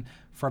Lisbon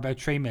for about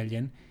 3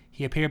 million.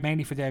 He appeared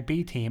mainly for their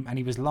B team, and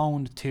he was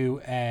loaned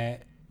to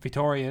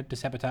Vitória de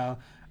Setúbal,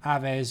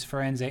 Aves,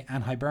 Firenze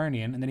and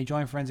Hibernian, and then he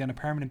joined Firenze on a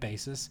permanent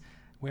basis.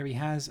 where he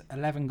has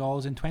 11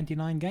 goals in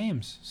 29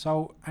 games.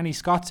 So, any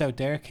Scots out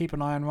there, keep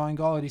an eye on Ryan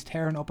Gauld. He's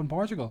tearing up in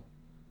Portugal.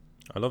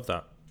 I love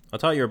that. I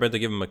thought you were about to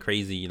give him a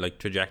crazy like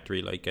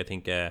trajectory, like I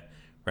think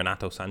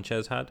Renato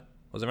Sanchez had.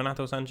 Was it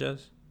Renato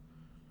Sanchez?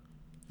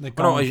 Like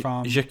Oh, no, going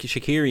from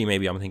Shaqiri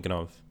maybe I'm thinking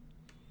of.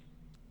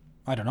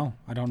 I don't know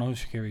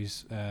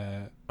Shaqiri's.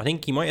 I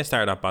think he might have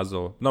started at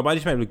Basel. No, but I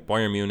just maybe like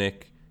Bayern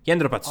Munich. He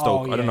ended up at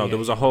Stoke. I don't know. There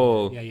was a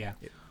whole. Yeah.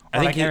 I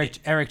Or think like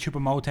Eric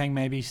Choupo-Moting,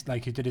 maybe,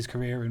 like he did his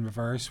career in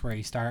reverse, where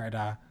he started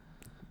at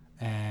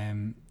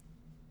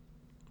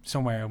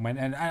somewhere and went.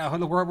 And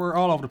look, we're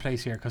all over the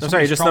place here because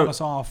throwing us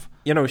off.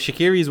 You know,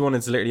 Shaqiri's one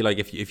is literally like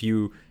if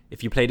you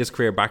play this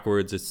career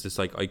backwards, it's just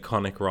like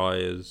iconic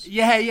rise.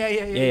 Yeah.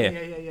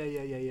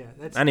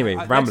 Anyway,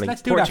 rambling.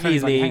 Let's do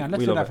Portuguese that for everybody. league. Hang on, let's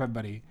we do love that it. for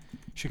everybody.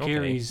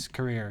 Shaqiri's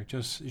career,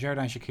 just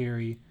Xherdan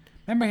Shaqiri.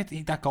 Remember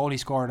that goal he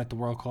scored at the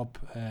World Cup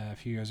a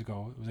few years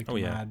ago? It was like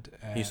mad.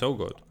 He's so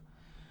good.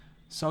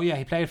 So yeah,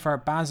 he played for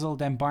Basel,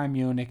 then Bayern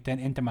Munich, then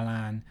Inter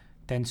Milan,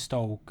 then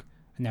Stoke,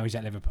 and now he's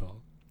at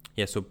Liverpool.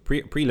 Yeah, so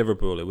pre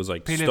Liverpool, it was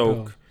like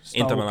Pre-Liverpool, Stoke,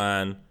 Inter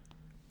Milan.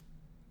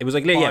 It was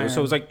like so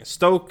it was like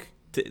Stoke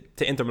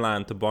to Inter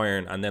Milan to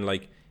Bayern, and then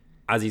like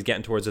as he's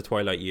getting towards the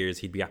twilight years,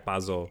 he'd be at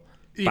Basel,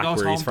 back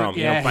where he's from.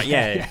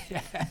 Yeah.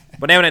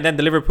 But then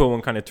the Liverpool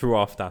one kind of threw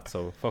off that,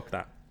 so fuck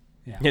that.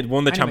 Yeah. He had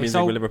won the Champions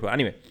League with Liverpool.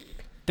 Anyway.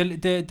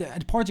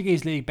 The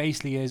Portuguese league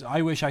basically is,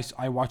 I wish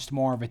I watched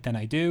more of it than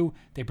I do.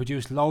 They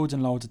produce loads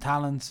and loads of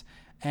talents.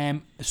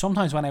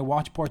 Sometimes when I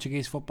watch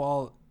Portuguese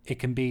football,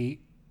 it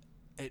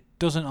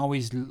doesn't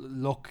always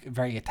look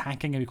very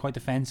attacking. It can be quite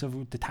defensive.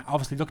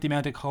 Obviously, look the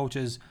amount of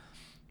coaches,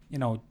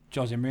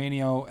 Jose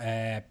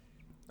Mourinho,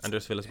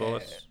 Andres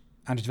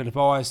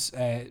Villas-Boas,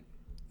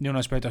 Nuno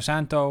Espirito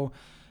Santo,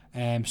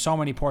 so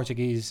many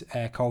Portuguese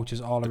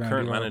coaches all around. The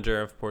current manager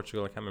of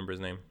Portugal, I can't remember his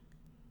name.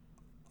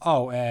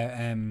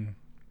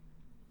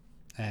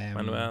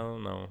 Manuel,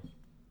 no.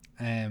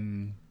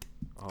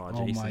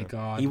 Oh my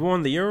God! He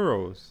won the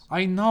Euros.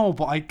 I know,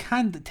 but I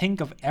can't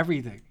think of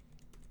everything.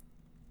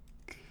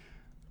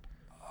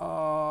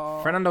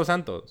 Fernando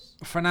Santos.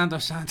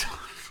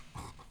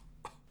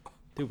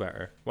 Do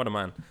better. What a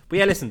man. But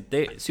yeah, listen,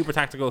 they super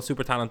tactical,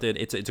 super talented.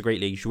 It's a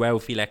great league. Joao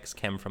Felix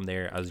came from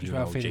there, as you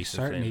know. Felix Jason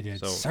certainly Flynn.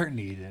 did.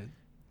 Certainly did.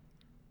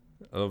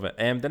 I love it.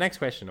 The next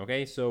question,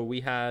 okay? So we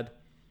had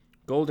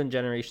Golden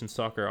Generation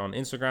Soccer on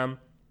Instagram.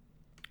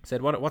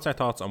 Said, what's our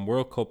thoughts on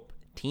World Cup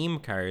team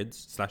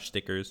cards /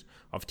 stickers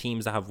of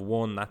teams that have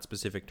won that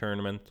specific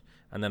tournament?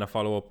 And then a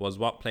follow-up was,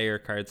 would a player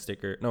card /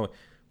 sticker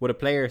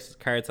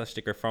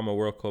from a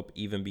World Cup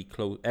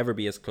ever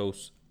be as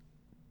close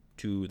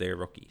to their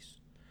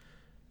rookies?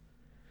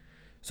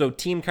 So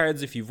team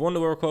cards if you've won the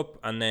World Cup,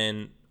 and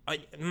then I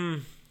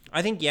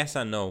think yes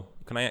and no.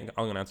 I'm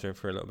gonna answer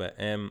for a little bit.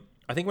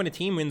 I think when a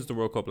team wins the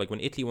World Cup, like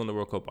when Italy won the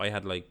World Cup, I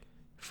had like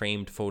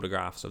framed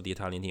photographs of the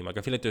Italian team. Like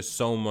I feel like there's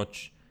so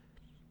much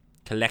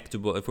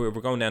collectible. If we're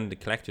going down to the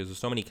collectors, there's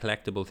so many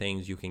collectible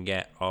things you can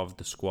get of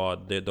the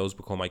squad. Those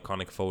become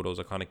iconic photos,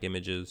 iconic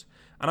images,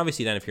 and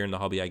obviously then if you're in the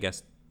hobby, I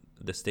guess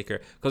the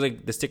sticker, because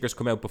like the stickers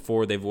come out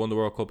before they've won the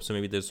World Cup, so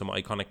maybe there's some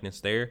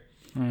iconicness there.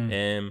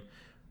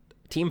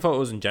 Team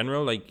photos in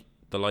general, like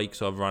the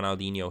likes of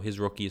Ronaldinho, his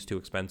rookie is too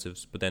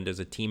expensive, but then there's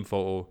a team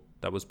photo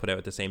that was put out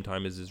at the same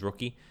time as his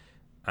rookie,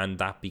 and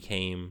that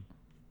became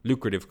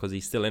lucrative because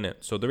he's still in it.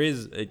 So there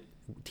is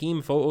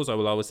team photos, I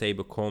will always say,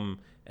 become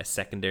a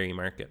secondary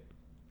market.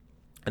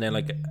 And then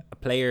like a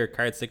player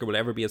card sticker will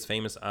ever be as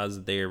famous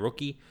as their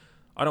rookie.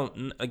 I don't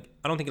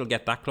think it'll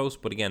get that close,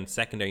 but again,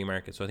 secondary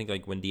market. So I think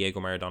like when Diego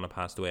Maradona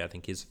passed away, I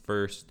think his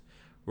first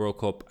World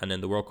Cup and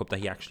then the World Cup that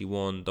he actually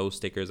won, those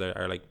stickers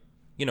are like,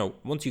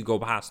 once you go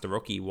past the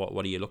rookie,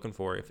 what are you looking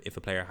for? If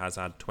a player has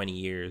had 20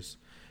 years,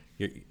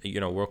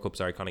 World Cups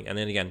are iconic. And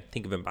then again,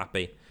 think of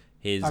Mbappe.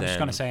 I was just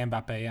gonna say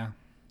Mbappe, yeah.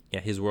 Yeah,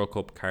 his World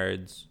Cup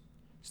cards,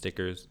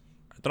 stickers,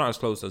 they're not as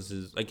close as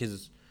his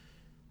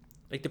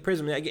the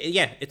Prism.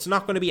 Yeah, it's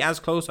not going to be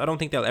as close. I don't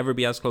think they'll ever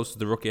be as close as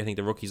the rookie. I think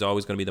the rookie's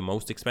always going to be the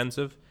most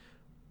expensive.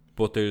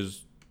 But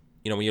there's,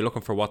 when you're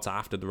looking for what's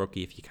after the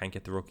rookie, if you can't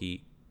get the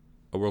rookie,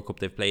 a World Cup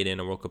they've played in,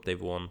 a World Cup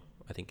they've won,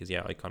 I think is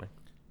iconic.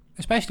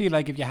 Especially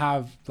like if you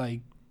have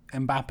like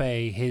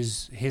Mbappe,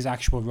 his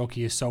actual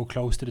rookie is so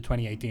close to the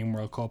 2018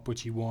 World Cup,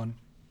 which he won,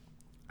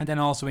 and then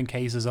also in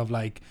cases of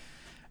like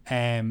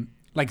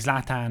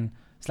Zlatan's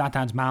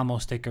Malmo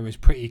sticker is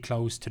pretty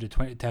close to the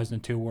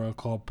 2002 World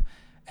Cup.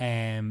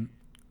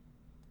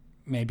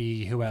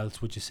 Maybe who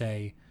else would you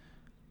say?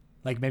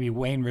 Like maybe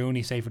Wayne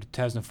Rooney, say for the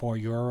 2004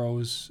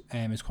 Euros,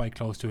 is quite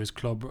close to his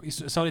club.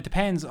 So it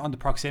depends on the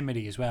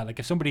proximity as well. Like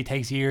if somebody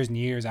takes years and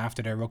years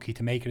after their rookie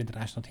to make it into the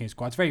national team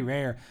squad, it's very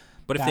rare.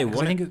 But if they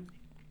won it,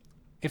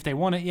 if they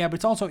won it, yeah. But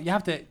it's also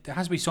there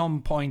has to be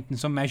some point and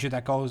some measure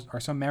that goes, or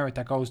some merit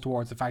that goes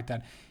towards the fact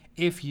that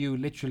if you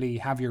literally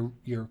have your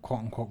quote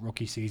unquote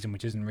rookie season,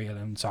 which isn't real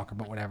in soccer,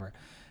 but whatever,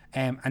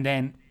 and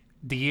then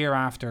the year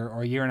after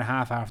or a year and a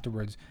half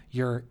afterwards,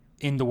 you're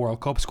in the World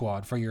Cup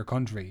squad for your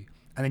country,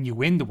 and then you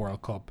win the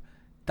World Cup.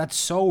 That's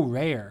so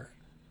rare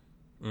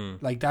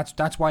Like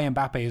that's why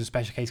Mbappe is a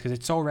special case, because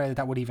it's so rare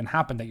that would even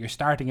happen, that you're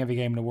starting every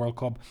game in the World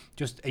Cup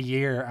just a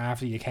year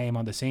after you came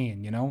on the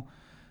scene, you know.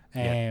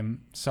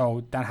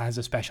 So that has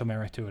a special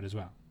merit to it as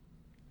well.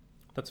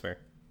 That's fair.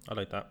 I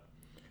like that.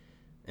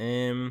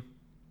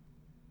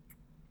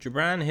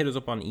 Gibran hit us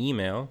up on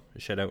email,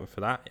 shout out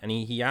for that, and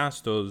he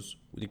asked us,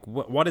 like,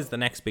 what is the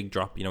next big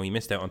drop? You know, he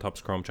missed out on Top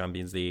Scrum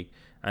Champions League,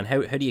 and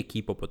how do you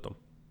keep up with them?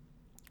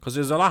 Because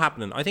there's a lot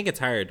happening. I think it's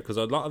hard because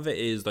a lot of it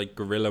is like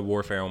guerrilla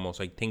warfare almost.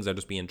 Like things are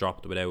just being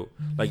dropped without,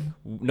 like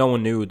no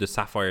one knew the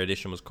Sapphire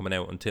Edition was coming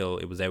out until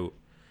it was out.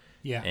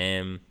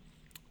 Yeah.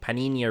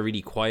 Panini are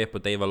really quiet,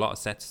 but they have a lot of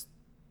sets,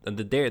 and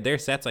their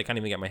sets I can't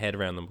even get my head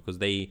around them, because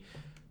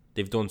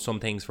they've done some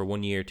things for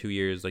 1 year, 2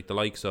 years, like the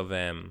likes of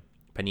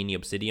Panini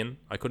Obsidian.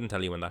 I couldn't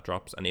tell you when that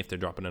drops and if they're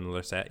dropping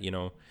another set, you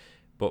know.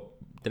 But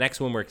the next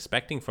one we're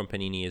expecting from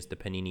Panini is the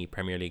Panini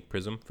Premier League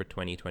Prism for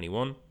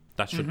 2021.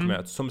 That should come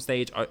out at some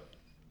stage.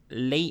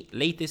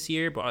 Late this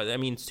year, but I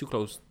mean it's too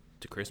close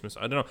to Christmas.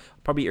 I don't know,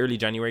 probably early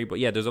January. But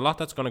yeah, there's a lot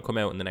that's going to come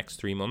out in the next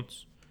 3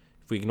 months.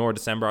 If we ignore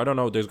December, I don't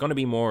know. There's going to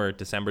be more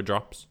December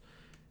drops.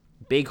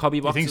 Big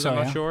hobby boxes, I'm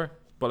not sure,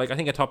 but like I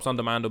think a Tops on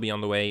Demand will be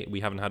on the way. We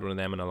haven't had one of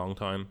them in a long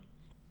time.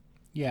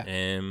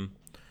 Yeah.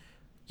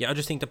 Yeah, I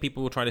just think that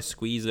people will try to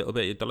squeeze a little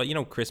bit. Like, you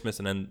know, Christmas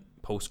and then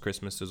post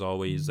Christmas, there's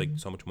always like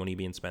so much money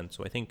being spent.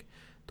 So I think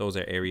those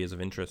are areas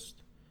of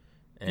interest.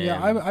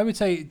 Yeah, I would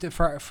say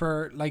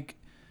for like,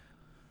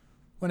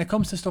 when it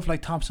comes to stuff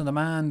like Tops on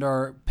Demand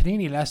or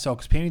Panini, less so,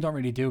 because Panini don't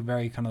really do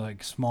very kind of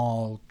like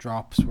small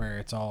drops where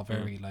it's all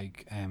very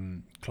like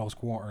close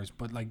quarters.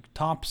 But like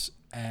Tops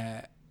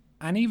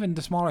and even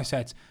the smaller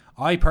sets,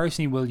 I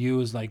personally will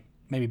use like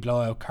maybe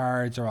blowout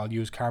cards, or I'll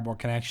use Cardboard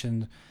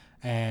Connection,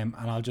 and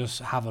I'll just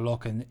have a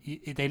look, and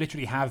they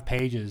literally have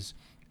pages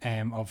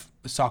of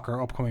soccer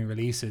upcoming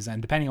releases,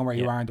 and depending on where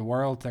you are in the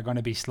world, they're going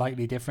to be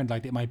slightly different.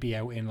 Like they might be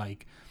out in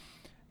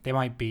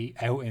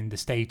the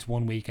States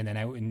 1 week and then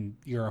out in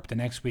Europe the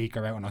next week,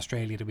 or out in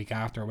Australia the week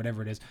after, or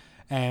whatever it is.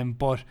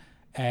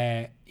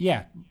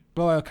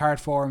 Blowout card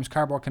forums,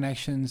 Cardboard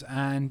Connections,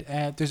 and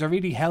there's a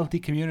really healthy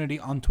community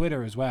on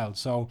Twitter as well.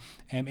 So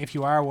if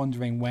you are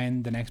wondering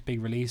when the next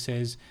big release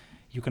is,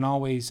 you can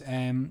always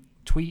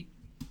tweet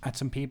at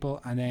some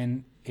people, and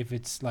then if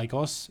it's like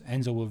us,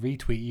 Enzo will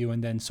retweet you,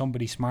 and then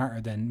somebody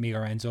smarter than me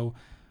or Enzo,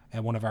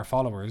 one of our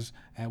followers,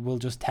 will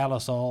just tell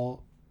us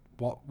all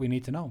what we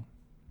need to know.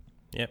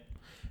 Yep,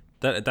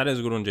 that is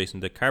a good one, Jason.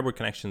 The Cardboard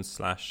Connections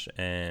 /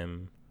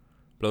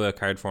 blowout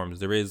card forms,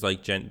 there is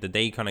like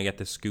they kind of get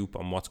the scoop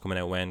on what's coming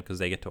out when, because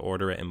they get to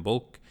order it in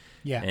bulk.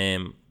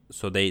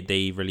 So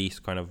they release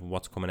kind of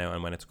what's coming out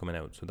and when it's coming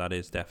out. So that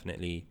is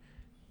definitely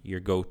your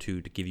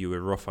go-to to give you a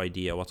rough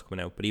idea what's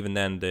coming out. But even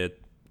then, the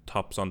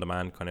Tops on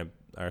Demand kind of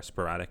are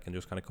sporadic and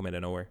just kind of come out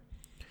of nowhere.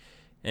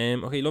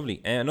 Okay,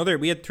 lovely.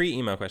 We had 3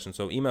 email questions.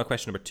 So email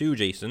question number 2,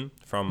 Jason,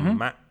 from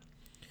Matt.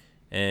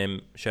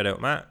 Shout out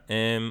Matt.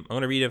 I'm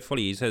gonna read it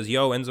fully. He says,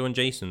 "Yo, Enzo and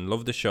Jason,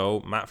 love the show.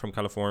 Matt from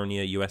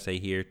California, USA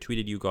here.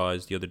 Tweeted you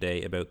guys the other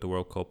day about the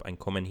World Cup and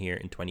coming here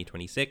in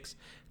 2026.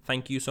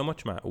 Thank you so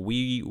much, Matt.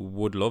 We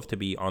would love to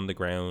be on the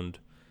ground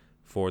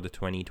for the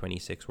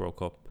 2026 World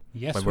Cup.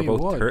 Yes, when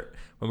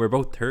we're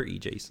both 30,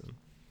 Jason."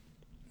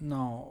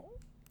 No.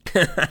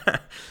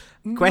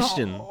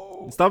 Question.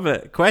 No. Stop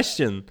it.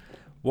 Question.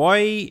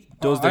 Why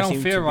does there seem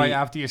to be... I don't feel right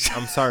after you...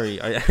 I'm sorry.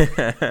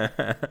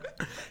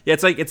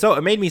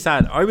 It made me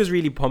sad. I was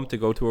really pumped to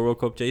go to a World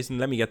Cup, Jason.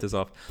 Let me get this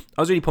off.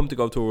 I was really pumped to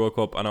go to a World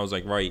Cup, and I was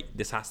like, right,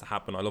 this has to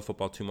happen. I love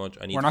football too much.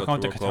 I need to go to a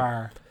World Cup. We're not going to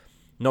Qatar.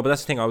 No, but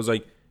that's the thing. I was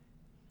like,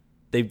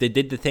 they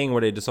did the thing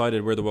where they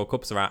decided where the World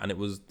Cups are at, and it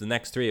was the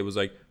next 3. It was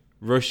like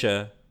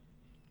Russia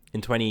in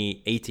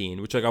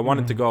 2018, which like I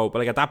wanted to go, but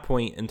like at that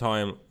point in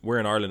time, we're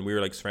in Ireland. We were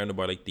like surrounded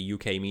by like the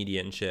UK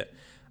media and shit.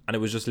 And it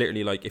was just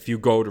literally like, if you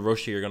go to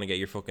Russia, you're going to get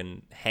your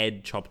fucking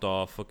head chopped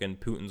off. Fucking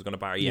Putin's going to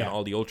bury you, and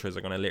all the ultras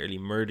are going to literally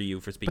murder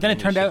you for speaking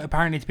English. But then it turned out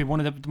apparently to be one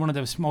of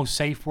the most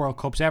safe World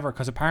Cups ever,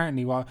 because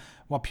apparently what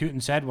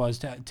Putin said was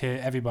to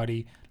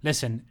everybody,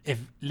 listen,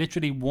 if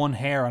literally one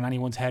hair on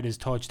anyone's head is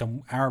touched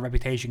and our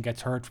reputation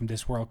gets hurt from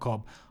this World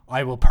Cup,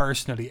 I will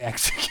personally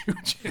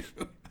execute you.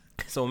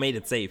 So it made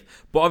it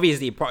safe. But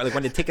obviously, like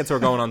when the tickets were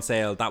going on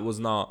sale, that was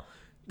not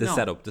the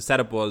setup. The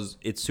setup was,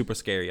 it's super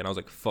scary. And I was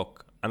like,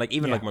 fuck. And like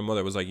even like my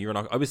mother was like, "You're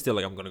not." I was still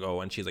like, "I'm gonna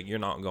go," and she's like, "You're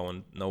not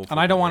going." No. And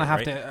I don't want to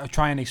have to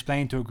try and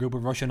explain to a group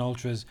of Russian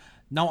ultras,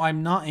 "No,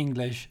 I'm not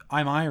English.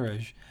 I'm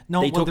Irish." No,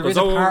 well, there is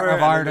a part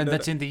of Ireland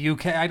that's in the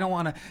UK. I don't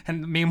want to.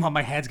 And meanwhile,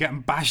 my head's getting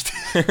bashed.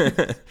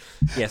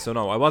 Yeah, so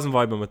no, I wasn't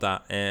vibing with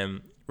that.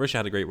 Russia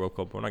had a great World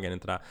Cup, but we're not getting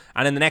into that.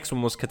 And then the next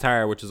one was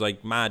Qatar, which is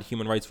like mad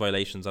human rights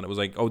violations, and it was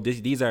like, oh,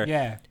 these are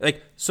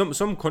like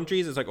some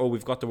countries. It's like, oh,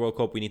 we've got the World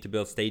Cup, we need to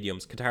build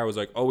stadiums. Qatar was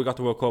like, oh, we got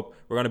the World Cup,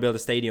 we're going to build a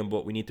stadium,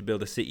 but we need to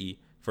build a city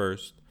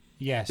first.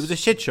 Yes, it was a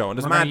shit show, and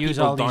there's mad people use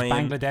all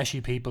dying. These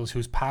Bangladeshi peoples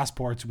whose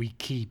passports we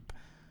keep,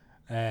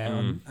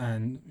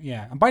 and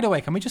yeah. And by the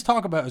way, can we just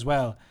talk about as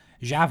well,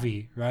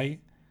 Xavi, right?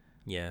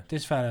 Yeah,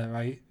 this fella,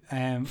 right?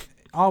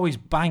 Always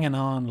banging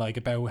on like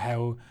about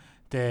how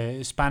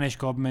the Spanish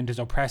government is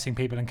oppressing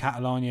people in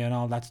Catalonia and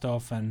all that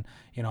stuff, and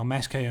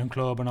Mescayan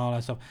Club and all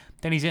that stuff.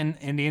 Then he's in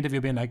the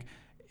interview being like,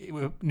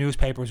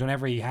 newspapers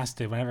whenever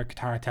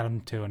Qatar tell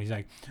him to, and he's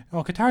like,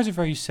 oh, Qatar's a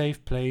very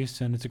safe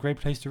place and it's a great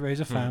place to raise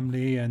a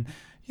family, and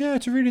yeah,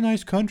 it's a really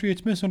nice country,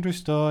 it's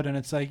misunderstood. And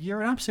it's like,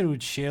 you're an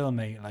absolute shill,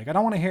 mate. Like, I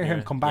don't want to hear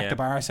him come back to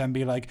Barca and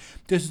be like,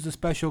 this is a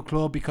special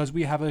club because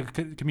we have a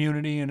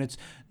community and it's,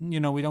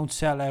 we don't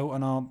sell out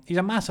and all. He's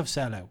a massive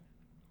sellout.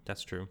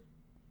 That's true.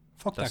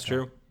 Fuck That's that guy.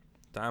 true.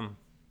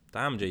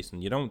 Damn,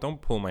 Jason, you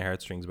don't pull my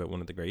heartstrings about one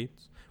of the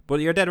greats. But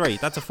you're dead right.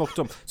 That's a fucked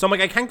up. So I'm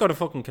like, I can't go to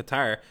fucking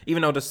Qatar,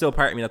 even though there's still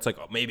part of me that's like,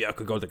 oh, maybe I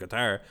could go to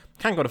Qatar.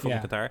 Can't go to fucking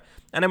Qatar.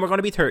 And then we're going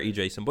to be 30,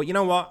 Jason. But you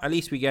know what? At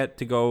least we get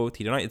to go to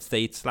the United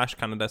States /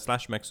 Canada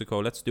 / Mexico.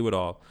 Let's do it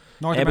all.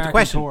 North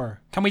American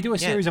tour. Can we do a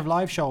series of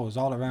live shows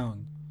all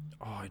around?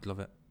 Oh, I'd love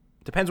it.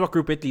 Depends what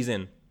group Italy's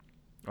in.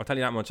 I'll tell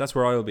you that much. That's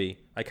where I'll be.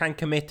 I can't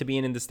commit to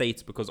being in the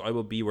States because I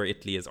will be where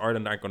Italy is.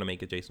 Ireland aren't going to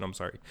make it, Jason. I'm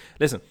sorry.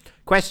 Listen,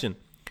 question.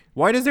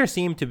 Why does there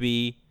seem to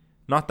be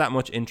not that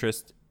much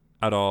interest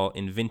at all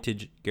in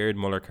vintage Gerd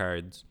Muller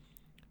cards?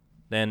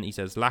 Then he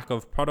says, lack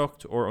of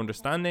product or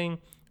understanding.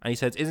 And he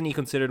says, isn't he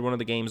considered one of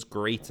the game's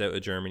greats out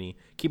of Germany?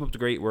 Keep up the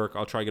great work.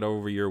 I'll try to get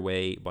over your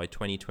way by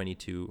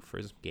 2022 for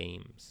his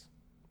games.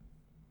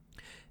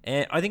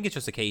 I think it's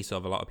just a case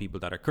of a lot of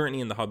people that are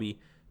currently in the hobby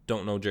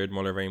don't know Gerd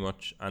Muller very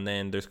much. And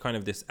then there's kind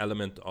of this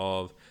element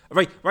of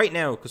right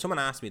now, because someone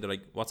asked me, they're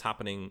like, what's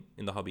happening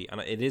in the hobby?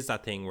 And it is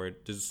that thing where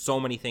there's so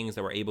many things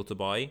that we're able to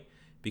buy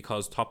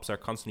because Topps are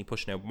constantly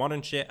pushing out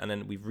modern shit. And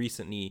then we've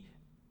recently,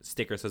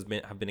 stickers have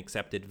been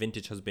accepted,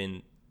 vintage has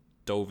been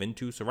dove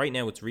into. So right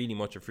now it's really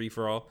much a free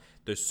for all.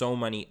 There's so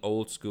many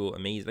old school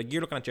amazing, like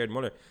you're looking at Gerd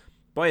Muller,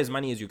 buy as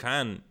many as you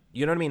can.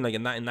 You know what I mean? Like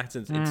in that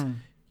sense, it's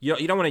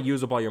you don't want to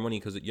use up all your money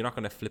because you're not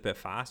going to flip it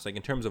fast. Like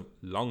in terms of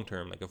long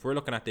term, like if we're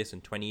looking at this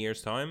in 20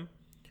 years time,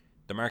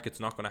 the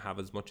market's not going to have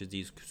as much as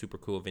these super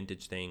cool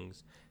vintage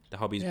things. The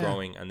hobby's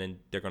growing, and then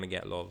they're going to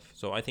get love.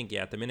 So I think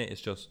at the minute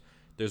it's just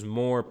there's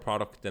more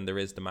product than there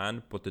is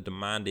demand, but the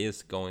demand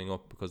is going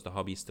up because the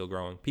hobby's still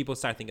growing. People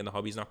start thinking the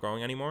hobby's not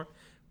growing anymore,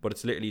 but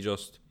it's literally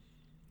just,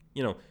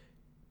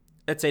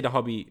 let's say the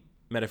hobby,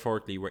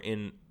 metaphorically, we're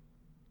in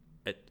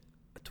a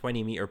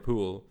 20-meter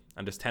pool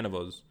and there's 10 of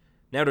us.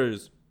 Now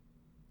there's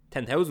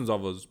 10,000s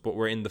of us, but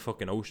we're in the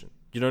fucking ocean.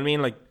 You know what I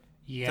mean? Like,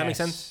 does that make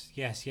sense?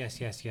 Yes. So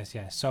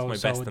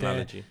that's my best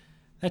analogy.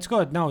 That's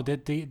good. No,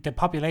 the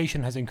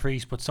population has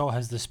increased, but so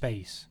has the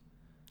space.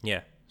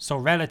 Yeah. So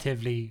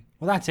relatively,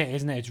 well, that's it,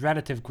 isn't it? It's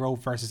relative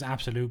growth versus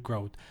absolute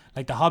growth.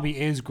 Like the hobby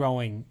is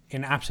growing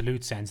in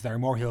absolute sense. There are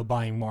more people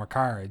buying more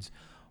cards,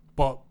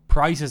 but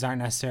prices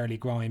aren't necessarily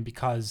growing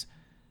because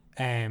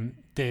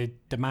the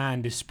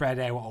demand is spread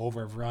out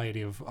over a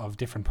variety of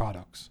different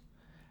products.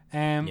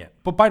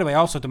 But by the way,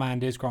 also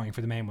demand is growing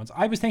for the main ones.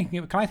 I was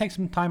thinking, can I take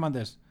some time on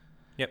this?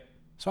 Yep.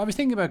 So I was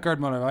thinking about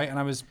Gerd Muller, right? And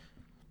I was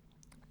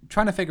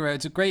trying to figure out,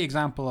 it's a great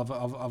example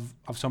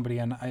of somebody,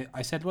 and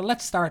I said, well,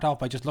 let's start off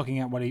by just looking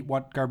at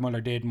what Gerd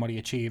Muller did and what he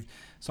achieved.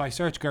 So I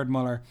searched Gerd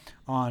Muller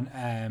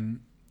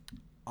on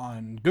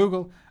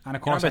Google, and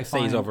of course I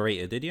say he's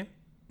overrated, did you?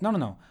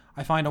 No.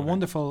 I find a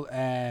wonderful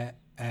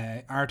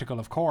article,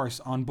 of course,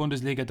 on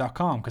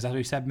Bundesliga.com, because as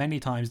we've said many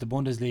times, the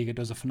Bundesliga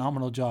does a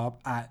phenomenal job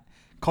at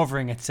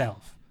covering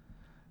itself.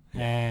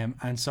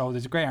 And so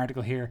there's a great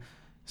article here.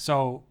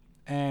 So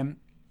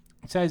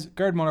it says,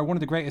 Gerd Muller, one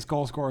of the greatest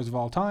goal scorers of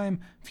all time.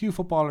 Few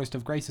footballers to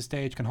have graced the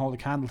stage can hold a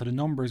candle to the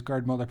numbers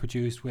Gerd Muller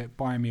produced with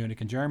Bayern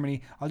Munich in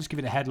Germany. I'll just give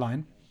you the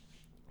headline.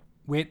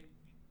 With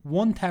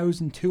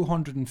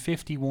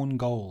 1,251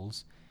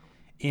 goals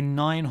in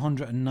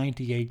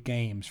 998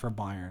 games for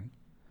Bayern.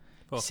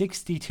 Oh.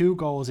 68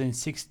 goals in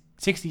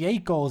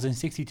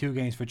 62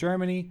 games for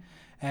Germany.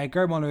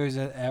 Gerd Muller is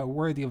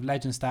worthy of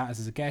legend status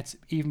as it gets,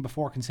 even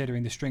before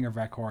considering the string of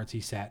records he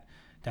set.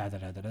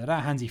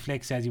 Hansi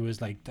Flick says he was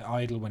like the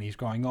idol when he was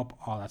growing up,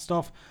 all that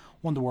stuff.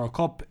 Won the World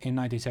Cup in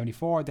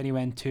 1974. Then he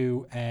went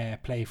to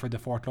play for the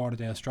Fort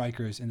Lauderdale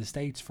Strikers in the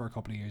States for a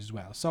couple of years as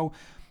well. So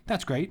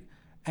that's great.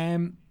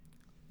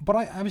 But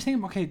I was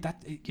thinking, okay,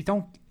 that you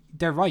don't.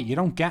 They're right. You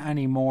don't get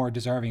any more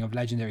deserving of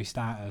legendary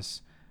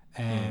status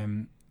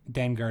than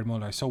Gerd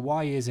Muller. So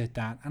why is it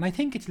that? And I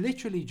think it's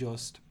literally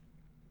just.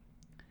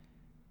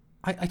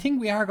 I think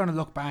we are going to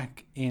look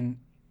back in.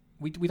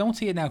 We don't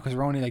see it now because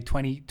we're only like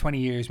 20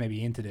 years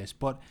maybe into this,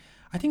 but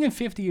I think in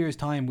 50 years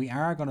time we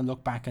are going to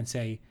look back and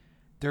say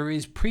there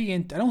is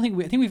I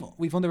think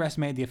we've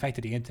underestimated the effect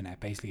of the internet.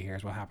 Basically,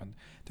 here's what happened.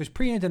 There's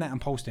pre-internet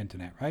and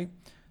post-internet, right?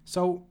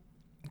 So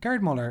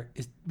Gerd Muller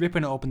is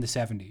ripping it up in the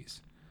 70s,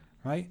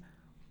 right?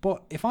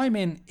 But if I'm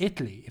in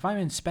Italy, if I'm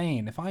in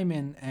Spain, if I'm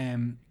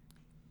in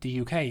the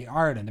UK,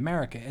 Ireland,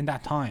 America in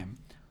that time,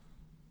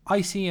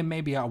 I see him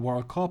maybe at a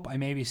World Cup. I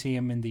maybe see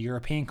him in the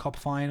European Cup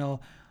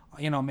final.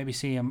 Maybe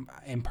see him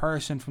in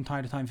person from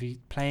time to time if he's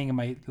playing in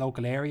my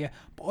local area.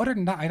 But other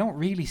than that, I don't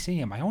really see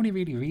him. I only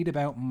really read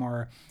about him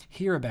or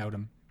hear about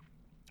him.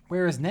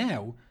 Whereas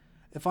now,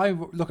 if I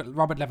look at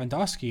Robert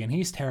Lewandowski and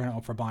he's tearing it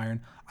up for Bayern,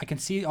 I can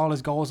see all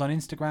his goals on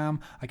Instagram.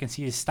 I can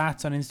see his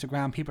stats on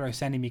Instagram. People are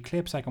sending me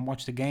clips. I can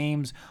watch the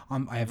games.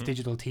 I have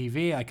digital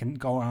TV. I can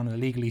go on and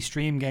illegally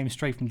stream games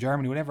straight from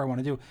Germany, whatever I want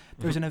to do.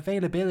 There's an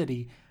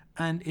availability,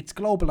 and it's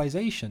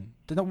globalization.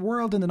 The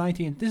world in the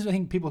 19th, this is, I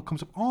think, people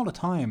comes up all the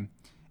time,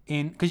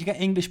 because you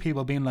get English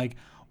people being like,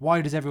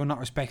 why does everyone not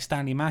respect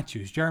Stanley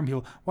Matthews? German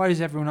people, why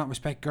does everyone not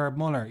respect Gerd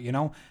Muller? You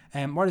know,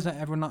 why does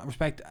everyone not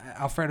respect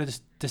Alfredo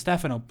Di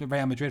Stefano?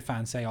 Real Madrid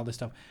fans say all this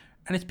stuff,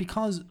 and it's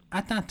because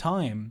at that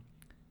time,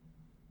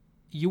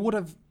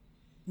 everyone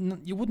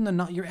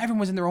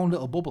was in their own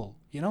little bubble.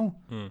 You know,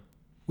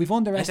 we've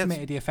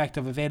underestimated the effect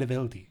of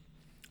availability.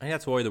 I think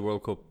that's why the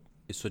World Cup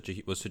was such a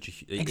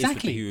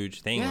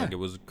huge thing. Yeah. Like, it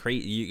was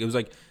crazy. It was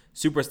like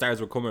superstars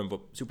were coming,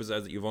 but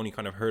superstars that you've only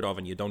kind of heard of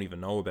and you don't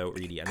even know about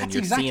really, and then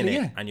you're seeing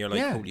it and you're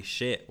like, holy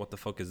shit, what the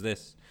fuck is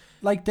this?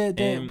 Like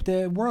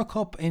the World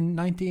Cup in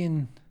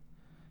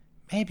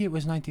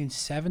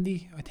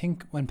 1970, I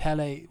think, when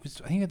Pele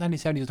was, I think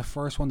 1970 was the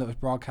first one that was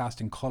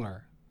broadcast in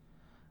colour.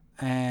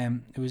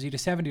 It was either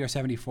 70 or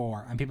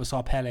 74, and people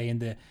saw Pele in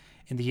the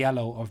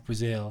yellow of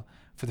Brazil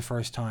for the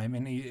first time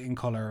in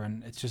colour,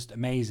 and it's just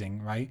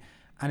amazing, right?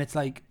 And it's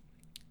like,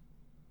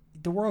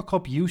 the World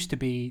Cup used to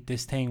be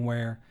this thing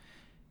where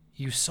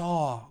you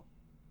saw,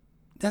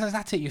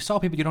 that's it, you saw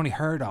people you'd only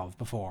heard of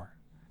before.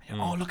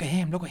 Oh, look at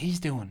him, look what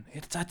he's doing,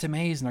 that's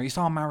amazing. Or you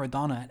saw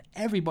Maradona, and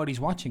everybody's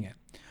watching it,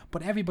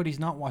 but everybody's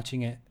not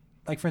watching it.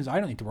 Like, for instance,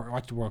 I don't need to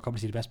watch the World Cup to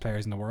see the best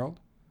players in the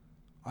world.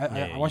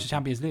 I watch the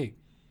Champions League.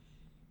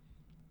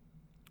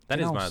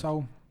 That is mad.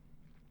 So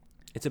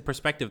it's a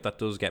perspective that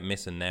does get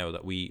missing now,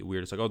 that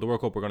we're just like, oh, the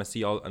World Cup, we're going to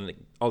see all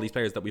these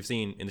players that we've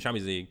seen in the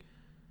Champions League.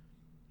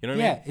 You know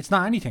what I mean? Yeah, it's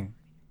not anything.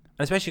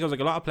 And especially because, like,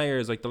 a lot of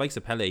players, like the likes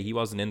of Pele, he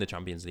wasn't in the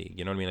Champions League.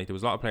 You know what I mean? Like, there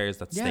was a lot of players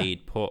that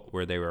stayed put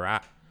where they were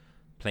at,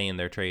 playing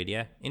their trade.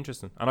 Yeah,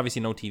 interesting. And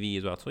obviously no TV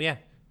as well. So yeah,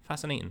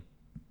 fascinating.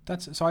 I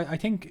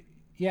think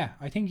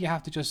you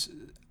have to just,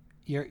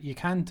 you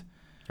can't,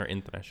 or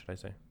internet, should I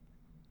say?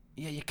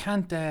 Yeah, you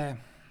can't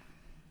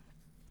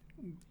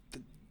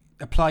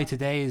apply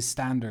today's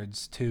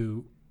standards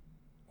to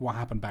what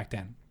happened back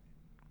then.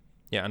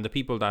 Yeah, and the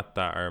people that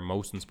are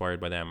most inspired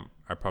by them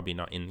are probably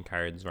not in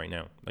cards right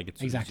now. Like,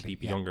 it's exactly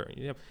people younger.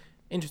 Yeah,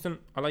 interesting.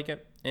 I like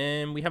it.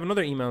 We have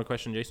another email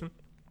question, Jason.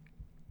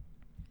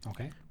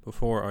 Okay.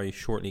 Before I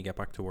shortly get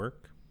back to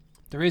work,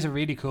 there is a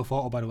really cool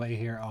photo, by the way,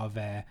 here of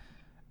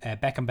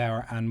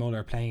Beckenbauer and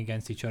Muller playing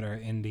against each other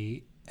in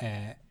the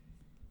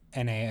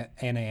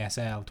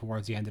NASL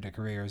towards the end of their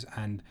careers,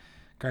 and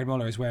Gerd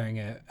Muller is wearing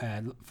a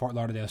Fort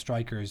Lauderdale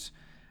Strikers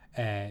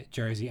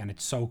jersey, and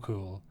it's so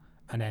cool.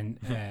 And then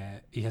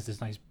he has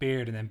this nice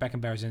beard, and then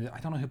Beckenbauer's in it. I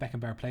don't know who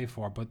Beckenbauer played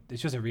for, but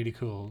it's just a really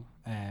cool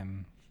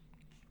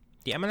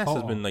the MLS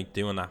has been like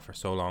doing that for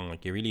so long.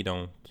 Like, you really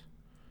don't.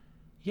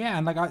 Yeah,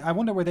 and like I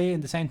wonder, were they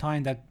in the same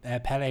time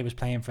that Pele was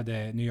playing for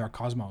the New York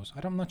Cosmos?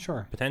 I'm not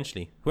sure.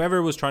 Potentially,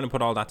 whoever was trying to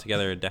put all that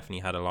together definitely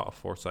had a lot of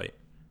foresight.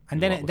 And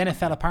then it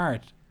fell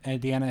apart. The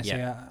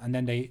NSA, and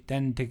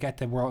then to get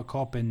the World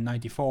Cup in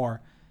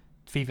 '94,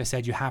 FIFA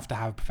said you have to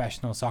have a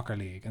professional soccer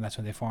league, and that's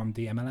when they formed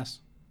the MLS.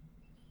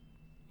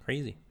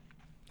 Crazy.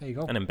 There you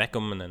go. And then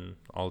Beckham, and then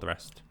all the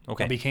rest.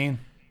 Okay. Bobby Keane.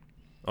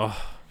 Oh,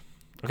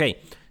 okay.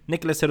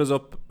 Nicholas hit us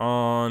up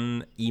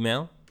on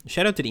email.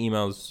 Shout out to the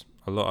emails.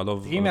 I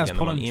love the emails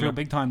pulling through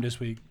big time this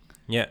week.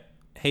 Yeah.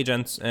 Hey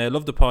gents,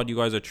 love the pod. You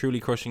guys are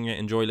truly crushing it.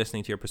 Enjoy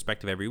listening to your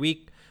perspective every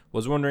week.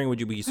 Was wondering, would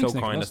you be so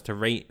kind as to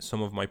rate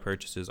some of my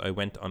purchases? I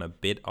went on a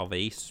bit of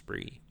a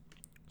spree.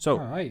 So,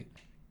 all right.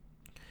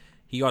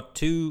 He got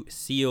 2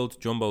 sealed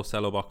jumbo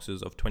cello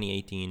boxes of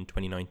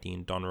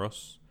 2018-2019 Don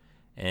Russ.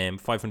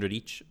 500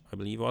 each, I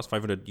believe it was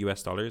 $500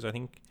 US, I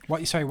think.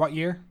 What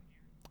year?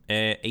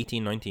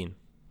 18-19.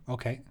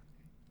 Okay.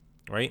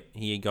 Right.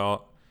 He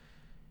got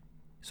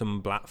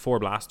some 4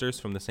 blasters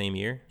from the same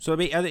year. So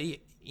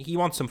he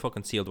wants some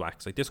fucking sealed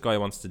wax. Like, this guy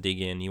wants to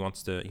dig in. He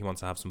wants to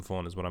have some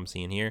fun, is what I'm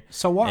seeing here.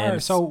 So what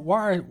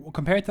are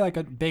compared to like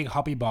a big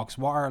hobby box?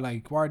 What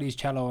are these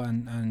cello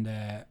and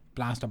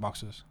blaster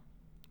boxes?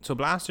 So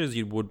blasters,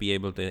 you would be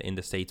able to, in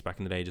the States back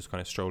in the day, just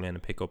kind of stroll in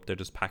and pick up. They're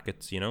just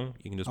packets, you know.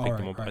 You can just pick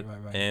them up. Right.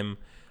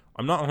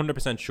 I'm not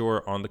 100%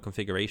 sure on the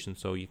configuration,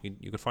 so you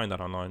could find that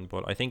online.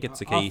 But I think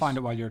it's a case. I'll find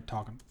it while you're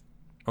talking.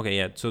 Okay,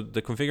 yeah. So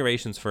the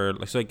configurations for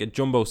like a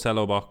jumbo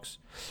cello box.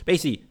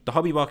 Basically, the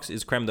hobby box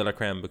is creme de la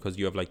creme because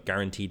you have like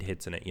guaranteed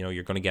hits in it. You know,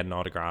 you're going to get an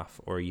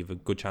autograph, or you have a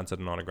good chance at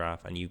an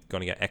autograph, and you're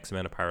going to get X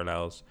amount of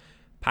parallels.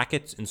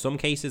 Packets, in some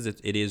cases,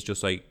 it is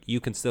just like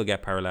you can still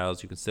get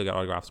parallels, you can still get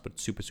autographs, but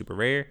it's super, super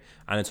rare.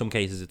 And in some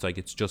cases, it's like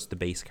it's just the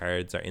base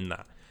cards are in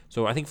that.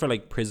 So I think for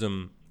like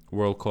Prism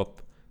World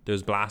Cup,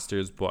 there's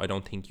blasters, but I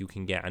don't think you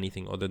can get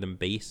anything other than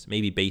base.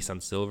 Maybe base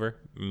and silver,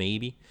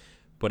 maybe.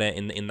 But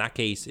in that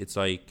case, it's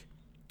like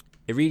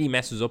it really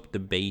messes up the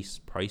base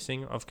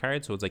pricing of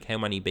cards. So it's like how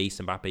many base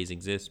Mbappes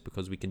exist,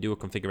 because we can do a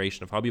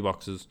configuration of hobby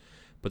boxes,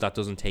 but that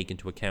doesn't take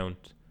into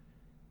account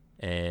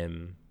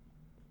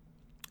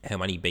how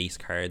many base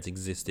cards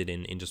existed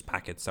in just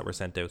packets that were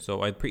sent out.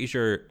 So I'm pretty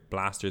sure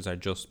blasters are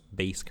just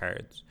base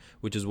cards,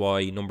 which is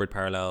why numbered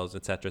parallels,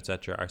 etc.,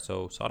 are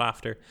so sought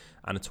after,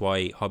 and it's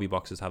why hobby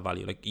boxes have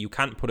value. Like, you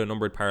can't put a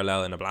numbered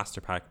parallel in a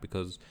blaster pack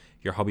because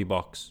your hobby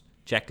box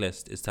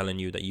checklist is telling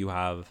you that you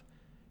have,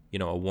 you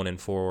know, a 1 in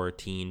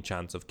 14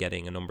 chance of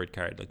getting a numbered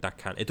card. Like,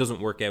 it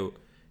doesn't work out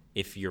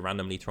if you're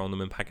randomly throwing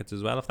them in packets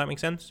as well, if that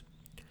makes sense.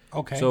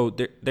 Okay. So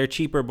they're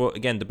cheaper, but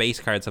again, the base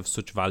cards have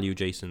such value,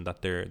 Jason,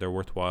 that they're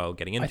worthwhile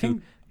getting into. I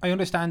think I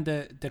understand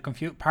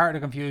part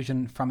of the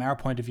confusion from our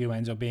point of view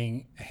ends up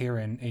being here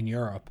in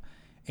Europe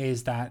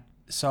is that,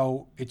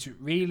 so it's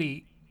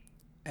really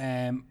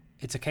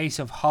it's a case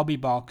of hobby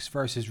box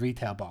versus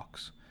retail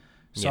box.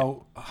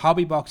 So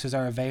hobby boxes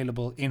are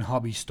available in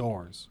hobby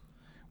stores,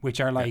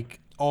 which are like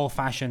old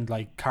fashioned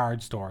like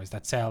card stores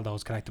that sell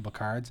those collectible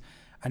cards,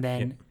 and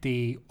then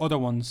the other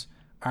ones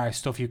are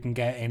stuff you can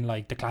get in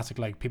like the classic,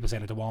 like people say,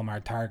 like the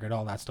Walmart, Target,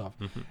 all that stuff.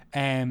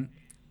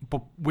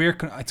 But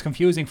it's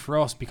confusing for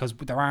us because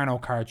there are no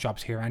card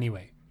shops here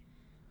anyway.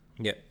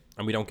 Yeah,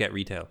 and we don't get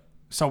retail,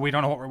 so we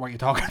don't know what you're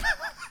talking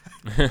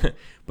about.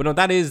 But no,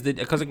 that is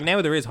because like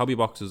now there is hobby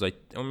boxes, like,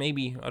 or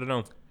maybe I don't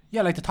know.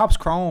 Yeah, like the Topps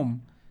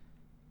Chrome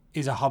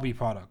is a hobby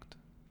product,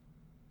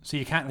 so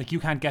you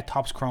can't get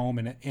Topps Chrome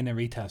in a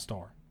retail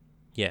store.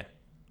 Yeah,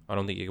 I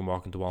don't think you can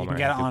walk into Walmart. You can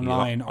get it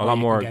online, a lot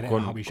more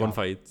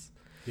gunfights.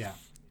 Yeah.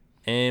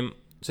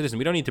 So listen,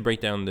 we don't need to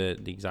break down the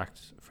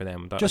exact for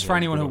them. Just for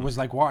anyone who was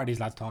like, what are these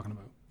lads talking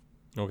about?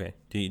 Okay.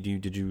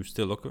 Did you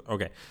still look?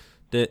 Okay.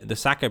 The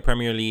Saka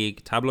Premier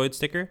League tabloid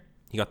sticker,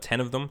 he got 10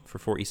 of them for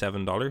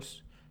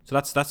 $47. So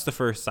that's the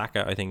first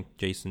Saka, I think,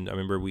 Jason. I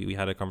remember we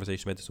had a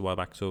conversation about this a while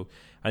back. So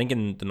I think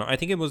I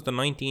think it was the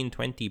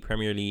 1920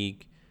 Premier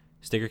League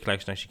sticker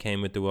collection actually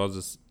came with,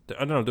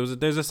 I don't know,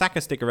 there's a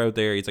Saka sticker out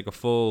there. It's like a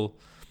full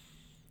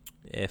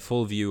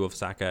view of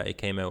Saka. It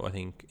came out, I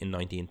think, in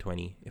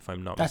 1920, if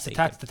I'm not mistaken.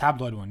 That's the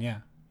tabloid one,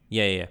 yeah.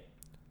 Yeah.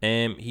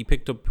 He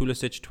picked up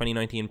Pulisic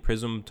 2019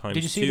 Prism times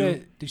 2.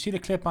 Did you see the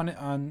clip on it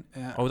on?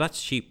 Oh,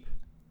 that's cheap.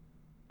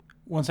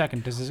 1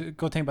 second. There's a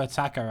good thing about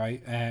Saka,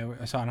 right?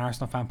 I saw an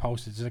Arsenal fan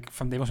posted. It's like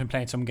they must have been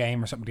playing some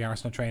game or something at the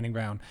Arsenal training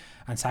ground,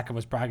 and Saka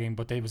was bragging,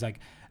 but they was like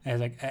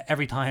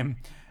every time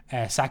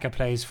Saka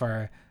plays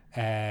for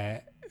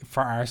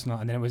Arsenal,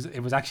 and then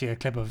it was actually a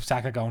clip of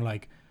Saka going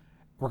like,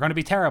 "We're going to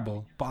be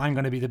terrible, but I'm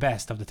going to be the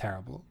best of the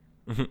terrible."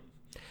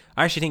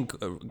 I actually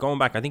think, going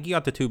back, I think he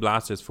got the 2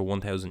 blasters for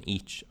 1,000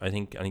 each. I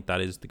think that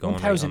is the going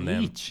rate on them.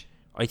 1,000 each?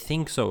 I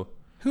think so.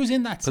 Who's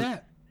in that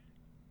set?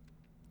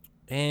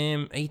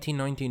 18,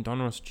 19,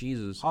 Donruss,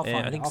 Jesus.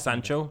 I think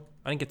Sancho.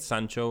 I think it's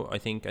Sancho. I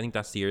think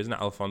that's the year, isn't it?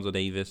 Alphonso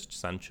Davies,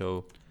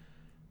 Sancho.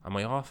 Am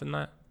I off in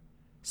that?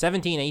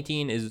 17,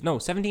 18 was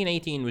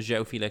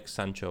João Felix,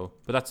 Sancho.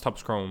 But that's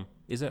Topps Chrome.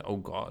 Is it? Oh,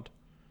 God.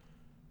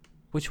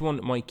 Which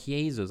one? My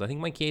Chiesas. I think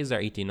my Chiesas are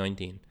 18,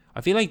 19.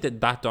 I feel like that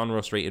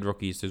Donruss rated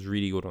rookies, there's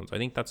really good ones. I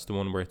think that's the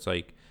one where it's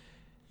like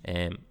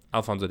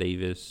Alphonso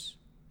Davies,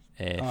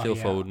 Phil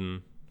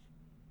Foden.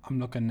 I'm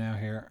looking now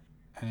here.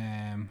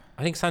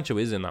 I think Sancho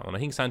is in that one. I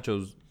think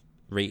Sancho's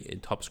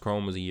rated Topps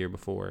Chrome was a year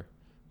before,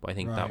 but I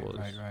think that was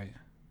right.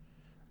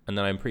 And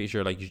then I'm pretty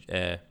sure like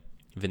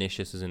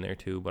Vinicius is in there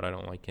too, but I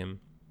don't like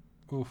him.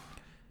 Oof.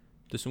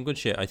 There's some good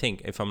shit, I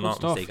think, if I'm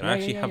not mistaken. Yeah, I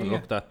actually haven't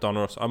looked at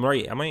Donruss. I'm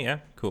right, am I? Yeah,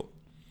 cool.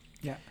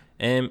 Yeah.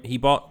 He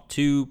bought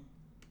 2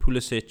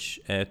 Pulisic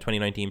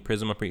 2019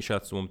 Prism. I'm pretty sure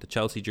that's the one with the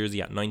Chelsea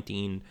jersey at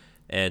 $19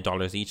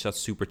 each. That's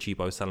super cheap.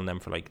 I was selling them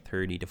for like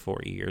 30 to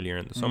 40 earlier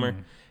in the summer.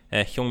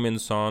 Heung-min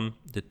Son,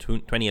 the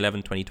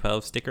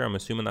 2011-2012 sticker. I'm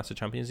assuming that's a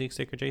Champions League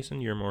sticker,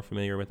 Jason. You're more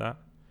familiar with that.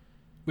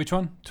 Which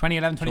one?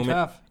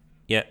 2011-2012?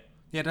 Yeah.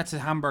 Yeah, that's a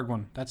Hamburg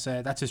one. That's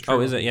his true. Oh,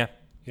 is it? Yeah.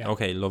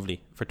 Okay,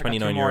 lovely. For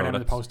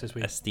 €29, that's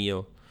a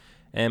steal.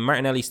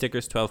 Martinelli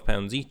stickers,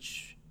 £12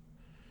 each.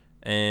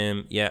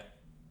 Yeah.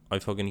 I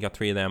fucking got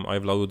 3 of them. I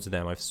have loads of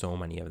them. I have so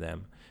many of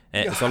them.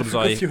 A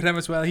few of them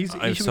as well. He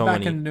should be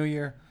back in the new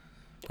year.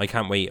 I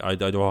can't wait. I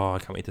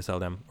can't wait to sell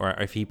them. Or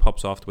if he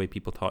pops off the way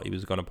people thought he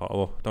was going to pop.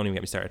 Oh, don't even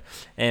get me started.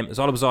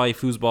 Zolobzai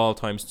Foosball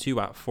times 2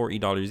 at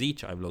 $40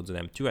 each. I have loads of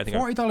them too. I think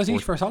 $40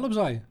 each for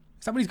Zolobzai.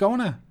 Is that what he's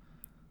going at?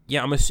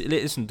 Yeah,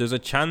 listen, there's a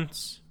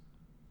chance.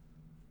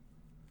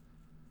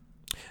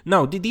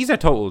 No, these are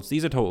totals.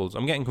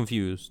 I'm getting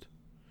confused.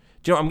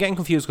 Do you know, I'm getting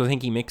confused because I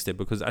think he mixed it,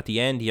 because at the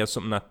end he has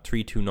something at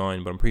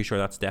 329, but I'm pretty sure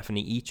that's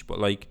definitely each. But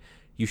like,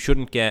 you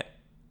shouldn't get.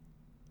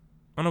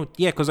 Oh no,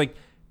 yeah, because like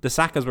the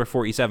Sakas were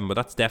 47, but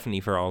that's definitely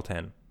for all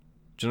 10.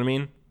 Do you know what I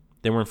mean?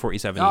 They weren't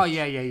 47. Oh each.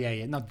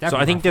 Yeah. No, so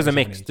I think there's a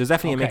mix. There's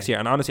definitely a mix here,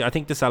 and honestly, I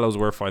think the Salos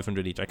were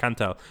 500 each. I can't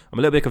tell. I'm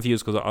a little bit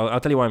confused because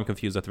I'll tell you why I'm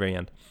confused at the very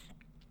end.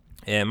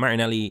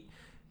 Martinelli,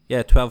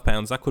 yeah,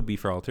 £12. That could be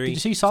for all 3. Did you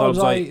see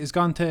Zolobzai has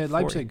gone to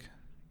Leipzig? 40.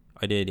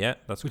 I did, yeah.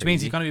 Which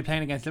means he's going to be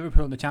playing against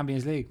Liverpool in the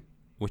Champions League,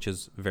 which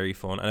is very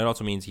fun, and it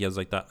also means he has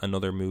like that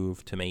another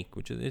move to make,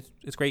 which is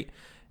it's great.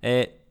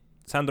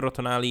 Sandro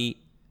Tonali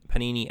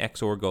Panini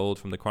XOR Gold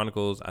from the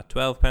Chronicles at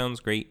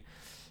 £12. Great.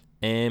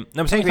 I'm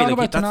saying, talk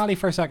about Tonali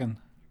for a second.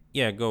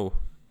 Yeah, go.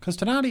 Because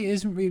Tonali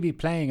isn't really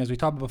playing, as we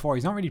talked about before.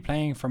 He's not really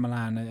playing for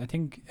Milan. I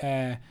think.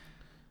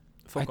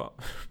 Fuck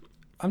off.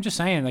 I'm just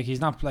saying, like,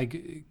 he's not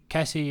like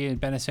Kessie and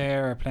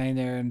Benacer are playing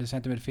there in the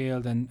centre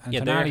midfield, and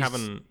Yeah, they're Tonali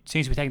having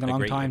seems to be taking a long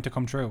great time year. to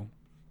come through.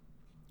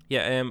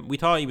 Yeah, we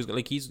thought he was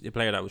like he's a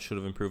player that should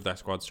have improved that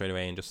squad straight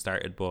away and just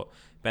started. But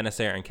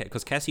Benacer and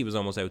because Kessie was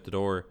almost out the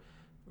door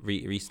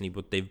recently,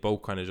 but they've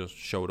both kind of just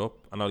showed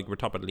up. I know like we're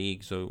top of the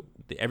league, so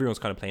everyone's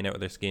kind of playing out of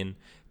their skin.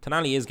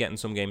 Tonali is getting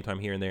some game time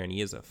here and there, and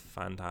he is a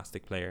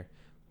fantastic player.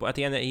 But at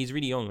the end, he's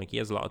really young. Like he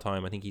has a lot of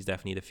time. I think he's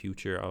definitely the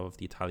future of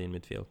the Italian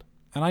midfield.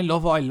 And I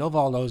love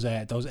all those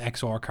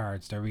XR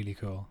cards. They're really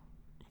cool.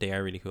 They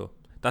are really cool.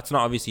 That's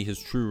not obviously his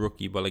true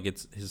rookie, but like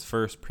it's his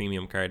first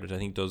premium card, which I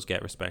think does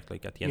get respect.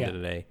 Like at the end of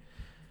the day,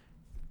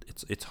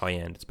 it's high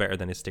end. It's better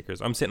than his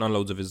stickers. I'm sitting on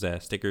loads of his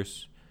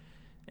stickers.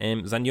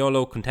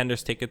 Zaniolo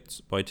contenders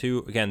tickets by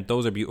 2. Again,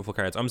 those are beautiful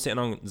cards. I'm sitting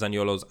on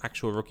Zaniolo's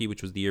actual rookie,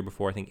 which was the year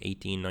before. I think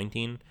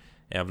 18-19.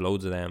 I have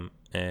loads of them.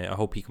 I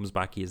hope he comes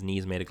back. His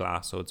knee's made of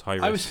glass, so it's high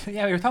risk. We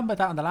were talking about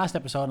that in the last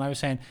episode, and I was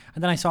saying,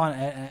 and then I saw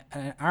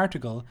an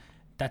article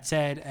that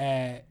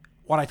said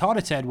what I thought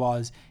it said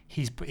was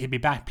he'd be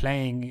back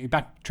playing, he'd be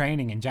back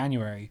training in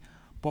January,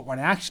 but what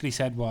it actually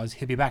said was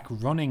he'll be back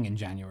running in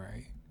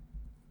January.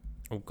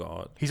 Oh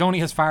God! He's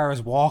only as far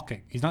as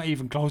walking. He's not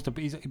even close to.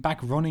 He's back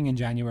running in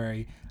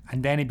January,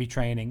 and then he'd be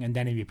training, and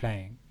then he'd be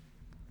playing.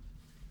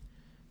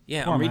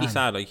 Yeah, Poor I'm really man.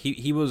 sad. Like he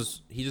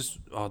just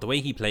the way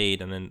he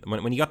played, and then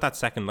when he got that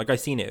second, like I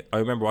seen it. I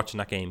remember watching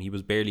that game. He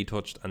was barely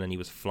touched, and then he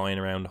was flying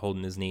around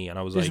holding his knee, and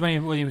I was This like,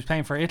 is when he was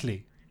playing for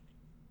Italy.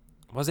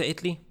 was it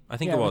Italy? I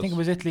think Yeah, it was. I think it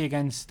was Italy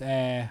against.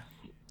 It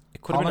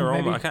could have been Holland,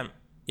 Roma. maybe? I can't.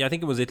 Yeah, I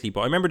think it was Italy,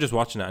 but I remember just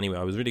watching it anyway.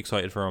 I was really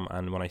excited for him,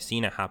 and when I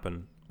seen it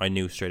happen, I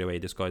knew straight away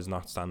this guy's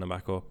not standing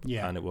back up.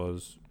 Yeah. And it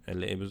was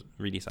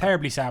really sad.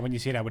 Terribly sad when you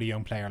see that with a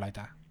young player like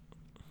that.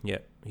 Yeah,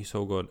 he's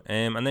so good.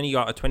 And then you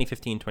got a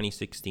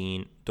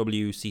 2015-2016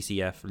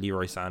 WCCF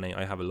Leroy Sané.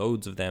 I have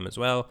loads of them as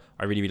well.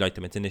 I really like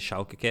them. It's in this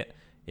Schalke kit.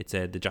 It's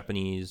the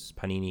Japanese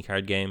Panini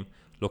card game.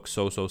 Looks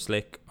so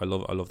slick. I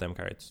love them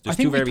cards. There's I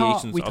think two we thought-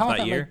 variations we of thought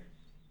that year.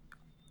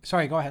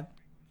 Sorry, go ahead.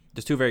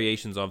 There's two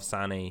variations of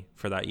Sané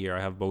for that year.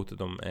 I have both of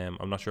them.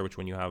 I'm not sure which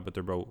one you have, but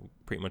they're both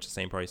pretty much the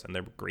same price, and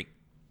they're great.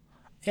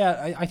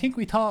 Yeah, I think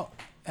we thought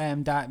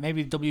that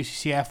maybe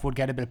WCCF would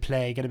get a bit of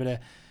play, get a bit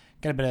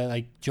of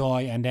like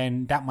joy, and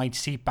then that might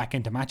seep back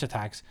into Match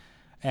Attacks.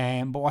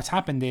 But what's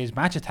happened is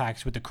Match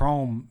Attacks with the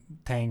Chrome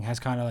thing has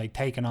kind of like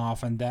taken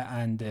off, and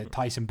the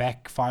Tyson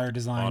Beck fire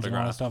designs and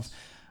all that stuff,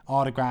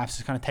 autographs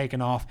has kind of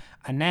taken off.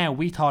 And now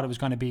we thought it was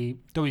going to be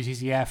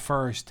WCCF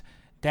first,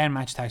 then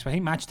Match Attacks. But I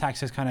think Match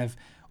Attacks has kind of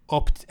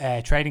upped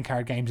trading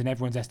card games in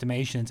everyone's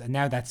estimations, and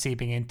now that's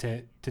seeping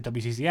into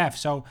WCCF.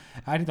 So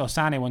I think those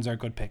Sané ones are a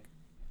good pick.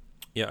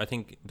 Yeah, I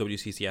think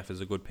WCCF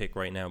is a good pick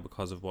right now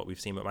because of what we've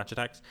seen with Match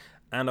Attacks.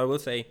 And I will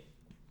say,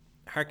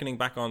 harkening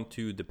back on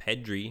to the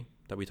Pedri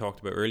that we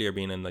talked about earlier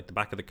being in like the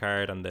back of the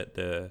card and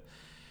the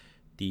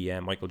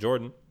Michael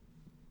Jordan,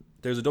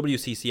 there's a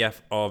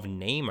WCCF of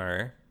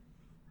Neymar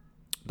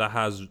that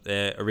has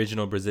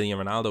original Brazilian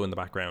Ronaldo in the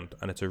background,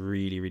 and it's a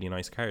really, really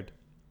nice card.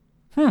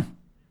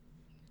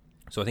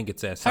 So I think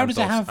it's Santos. How does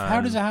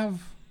it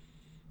have?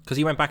 Because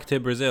he went back to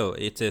Brazil.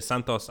 It's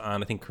Santos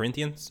and I think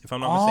Corinthians, if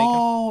I'm not mistaken.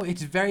 Oh,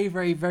 it's very,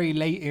 very, very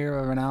late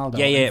era Ronaldo.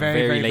 Yeah, and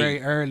very, very late.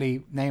 very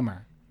early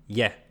Neymar.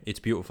 Yeah, it's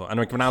beautiful. And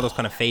like Ronaldo's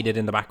kind of faded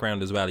in the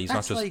background as well. He's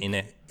That's not just like, in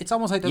it. It's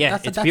almost like Yeah,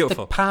 that's it's the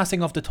beautiful.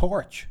 passing of the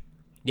torch.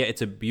 Yeah,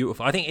 it's a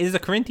beautiful. I think is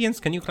it Corinthians?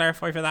 Can you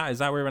clarify for that? Is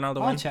that where Ronaldo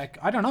I'll went? check.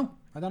 I don't know.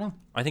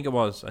 I think it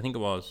was.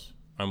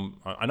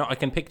 I know. I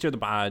can picture the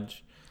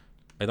badge.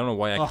 I don't know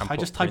why I can't. I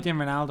just typed in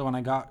Ronaldo and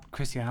I got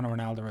Cristiano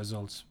Ronaldo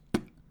results.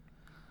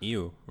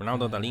 You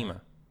Ronaldo da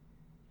Lima.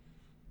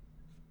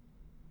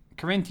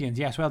 Corinthians,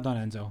 yes, well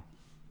done, Enzo.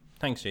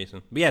 Thanks,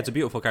 Jason. But yeah, it's a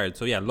beautiful card.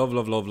 So yeah, love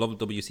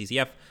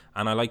WCCF,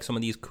 and I like some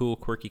of these cool,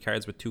 quirky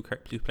cards with two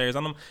players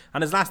on them.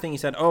 And his last thing, he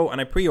said, "Oh,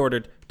 and I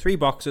pre-ordered 3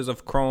 boxes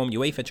of Chrome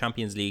UEFA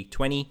Champions League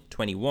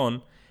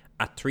 2021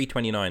 at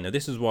 $3.29." Now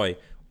this is why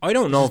I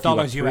don't know if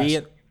dollars you got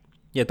US.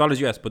 Yeah, dollars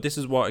US. But this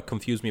is what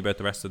confused me about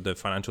the rest of the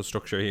financial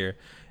structure here.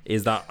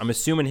 Is that I'm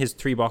assuming his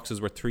 3 boxes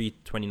were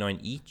 $3.29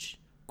 each.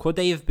 Could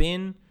they have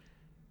been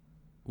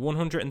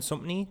 100 and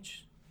something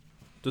each?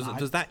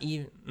 Does that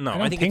even? No, I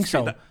don't think it's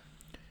so.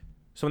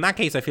 So in that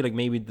case, I feel like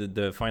maybe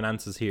the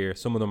finances here,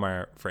 some of them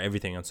are for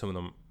everything, and some of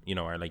them,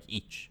 are like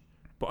each.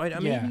 But I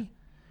maybe. Yeah. Does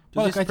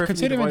Well, this perfectly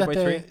considering divide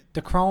that by 3?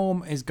 the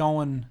Chrome is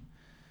going,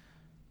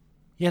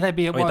 yeah, that'd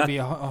be Wait, what would be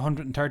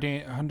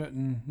 130, 100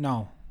 and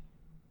no.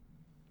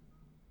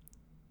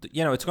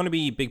 It's going to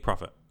be big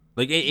profit.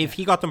 Like if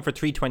he got them for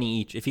 $3.20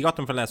 each, if he got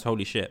them for less,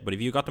 holy shit! But if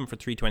you got them for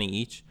 $3.20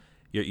 each,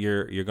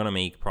 you're going to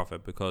make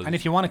profit because. And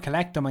if you want to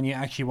collect them and you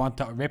actually want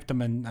to rip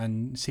them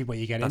and see what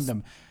you get in That's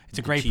them, it's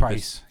a the great cheapest.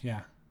 price.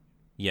 Yeah.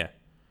 Yeah,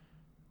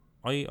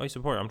 I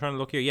support it. I'm trying to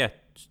look here. Yeah,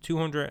 it's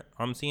 200.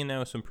 I'm seeing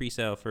now some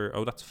pre-sale for.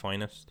 Oh, that's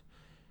finest.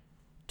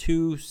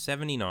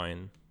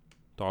 $279.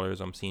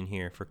 I'm seeing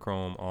here for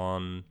Chrome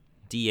on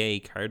DA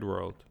Card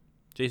World.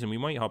 Jason, we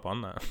might hop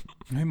on that.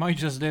 We might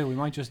just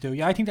do.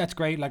 Yeah, I think that's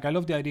great. Like, I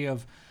love the idea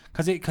of,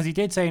 because he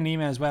did say in the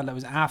email as well that it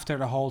was after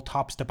the whole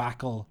Topps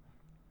debacle.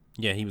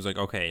 Yeah, he was like,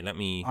 okay,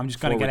 I'm just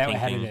gonna get out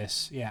ahead of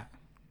this. Yeah.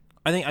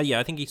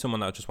 I think he's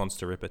someone that just wants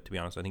to rip it. To be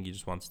honest, I think he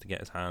just wants to get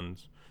his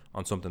hands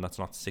on something that's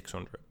not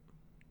 600.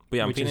 But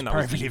yeah, I'm Which is feeling that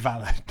perfectly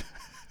valid.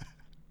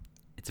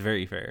 It's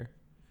very fair.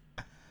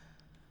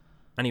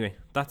 Anyway,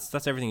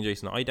 that's everything,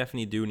 Jason. I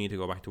definitely do need to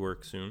go back to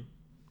work soon.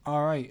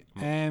 All right.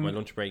 My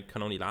lunch break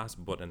can only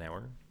last but an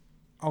hour.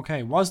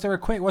 Okay. Was there a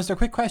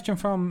quick question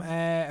from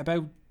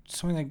about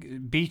something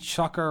like beach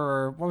soccer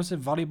or what was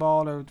it,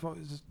 volleyball or what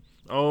was it?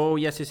 Oh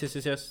yes.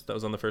 That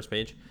was on the first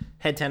page.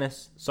 Head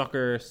tennis,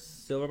 soccer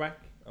silverback.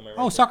 Am I right?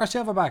 Oh, Soccer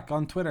Silverback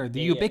on Twitter. The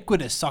Yeah.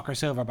 ubiquitous Soccer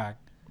Silverback.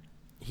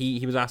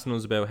 He was asking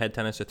us about head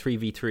tennis, a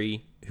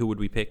 3v3. Who would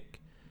we pick?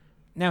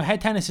 Now,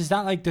 head tennis, is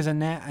that like there's a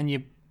net and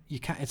you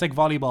can't? It's like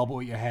volleyball but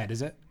with your head,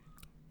 is it?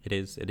 It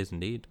is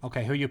indeed.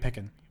 Okay, who are you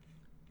picking?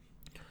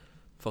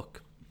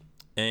 Fuck.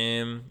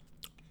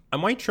 I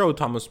might throw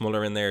Thomas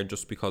Muller in there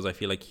just because I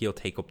feel like he'll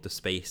take up the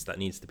space that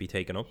needs to be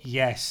taken up.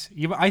 Yes,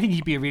 I think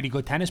he'd be a really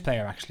good tennis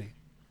player actually.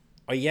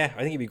 Oh yeah, I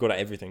think he'd be good at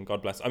everything.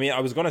 God bless. I mean,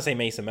 I was gonna say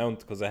Mason Mount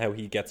because of how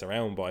he gets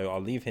around, but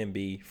I'll leave him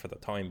be for the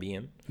time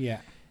being. Yeah.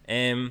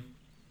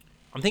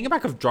 I'm thinking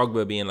back of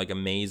Drogba being like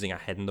amazing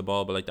at heading the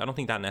ball, but like I don't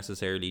think that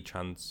necessarily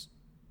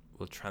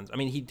I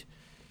mean,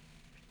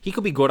 he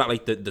could be good at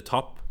like the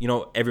top. You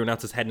know, everyone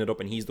else is heading it up,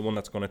 and he's the one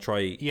that's gonna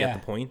try get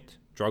the point.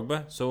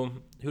 Drogba. So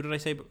who did I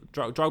say?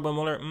 Drogba,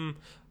 Muller.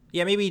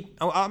 Yeah, maybe.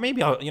 I'll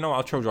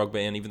throw Drogba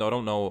in, even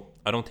though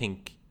I don't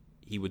think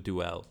he would do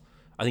well.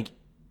 I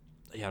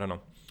don't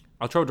know.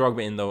 I'll throw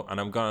Drogba in though, and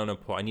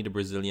I need a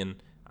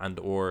Brazilian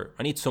or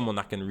I need someone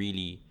that can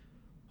really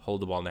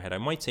hold the ball in their head. I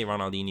might say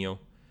Ronaldinho,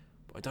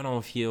 but I don't know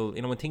if he'll.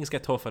 When things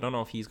get tough, I don't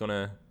know if he's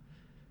gonna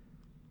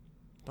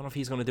do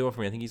it for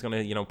me. I think he's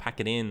gonna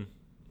pack it in.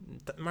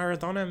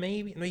 Maradona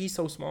maybe. No, he's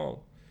so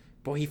small,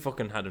 but he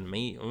fucking had an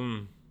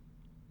amazing.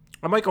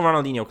 I might go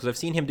Ronaldinho because I've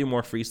seen him do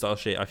more freestyle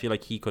shit. I feel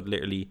like he could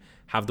literally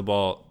have the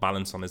ball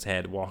balanced on his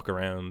head, walk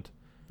around.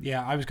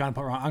 Yeah, I'm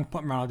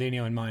putting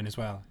Ronaldinho in mine as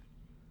well.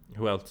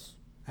 Who else?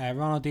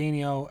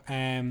 Ronaldinho.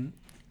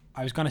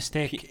 I was gonna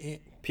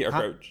stick Peter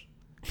Crouch.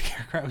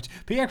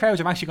 Peter Crouch.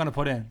 I'm actually gonna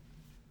put in.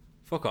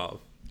 Fuck off.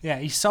 Yeah,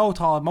 he's so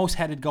tall. Most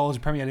headed goals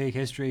in Premier League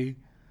history.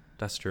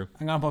 That's true.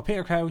 I'm gonna put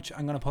Peter Crouch.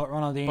 I'm gonna put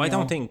Ronaldinho. But I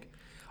don't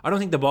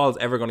think the ball's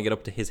ever gonna get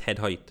up to his head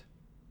height.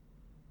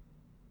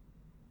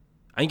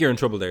 I think you're in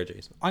trouble there,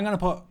 Jason. I'm going to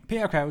put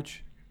Peter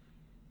Crouch,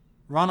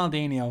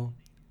 Ronaldinho,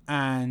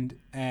 and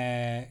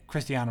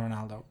Cristiano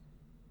Ronaldo.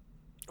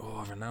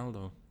 Oh,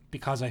 Ronaldo.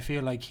 Because I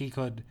feel like he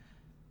could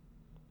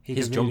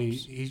His really...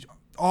 jumps.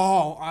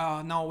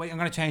 No, wait, I'm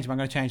going to change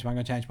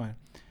mine.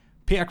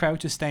 Peter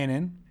Crouch is staying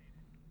in.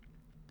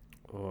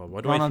 Oh,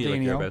 what do I feel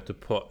like you're about to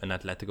put an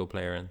Atletico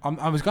player in?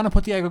 I was going to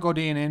put Diego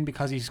Godin in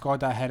because he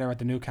scored that header at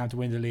the Nou Camp to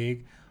win the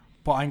league.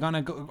 But I'm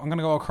gonna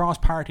go across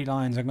party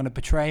lines. I'm gonna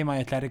betray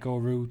my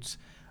Atletico roots,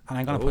 and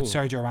I'm gonna put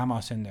Sergio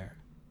Ramos in there.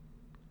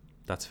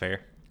 That's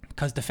fair.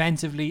 Because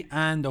defensively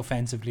and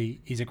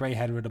offensively, he's a great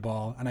header of the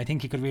ball, and I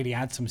think he could really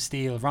add some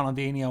steel.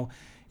 Ronaldinho,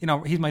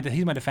 he's my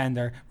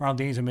defender.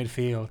 Ronaldinho's in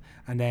midfield,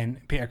 and then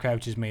Peter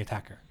Crouch is my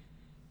attacker.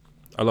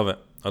 I love it.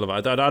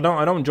 I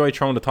don't enjoy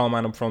throwing the tall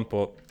man up front,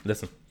 but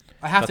listen,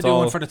 I have to do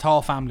one for the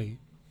tall family.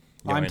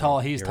 Yeah, I'm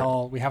tall, he's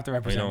tall. Right. We have to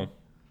represent. I know.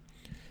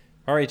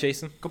 All right,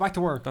 Jason. Go back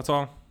to work. That's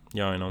all.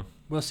 Yeah, I know.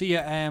 We'll see you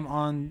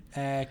on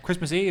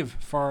Christmas Eve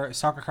for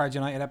Soccer Cards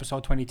United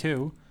episode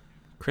 22.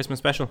 Christmas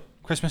special.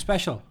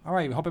 All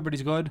right, we hope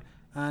everybody's good.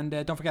 And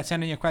don't forget,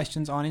 send in your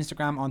questions on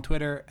Instagram, on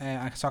Twitter,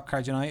 at Soccer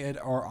Cards United,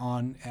 or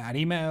at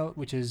email,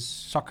 which is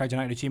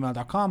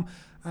soccercardsunited@gmail.com.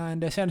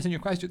 And send us in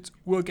your questions.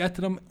 We'll get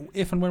to them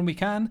if and when we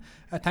can.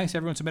 Thanks to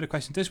everyone who submitted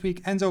questions this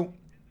week. Enzo,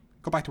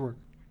 go back to work.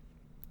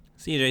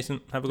 See you, Jason.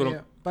 Have a good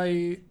one.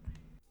 Bye.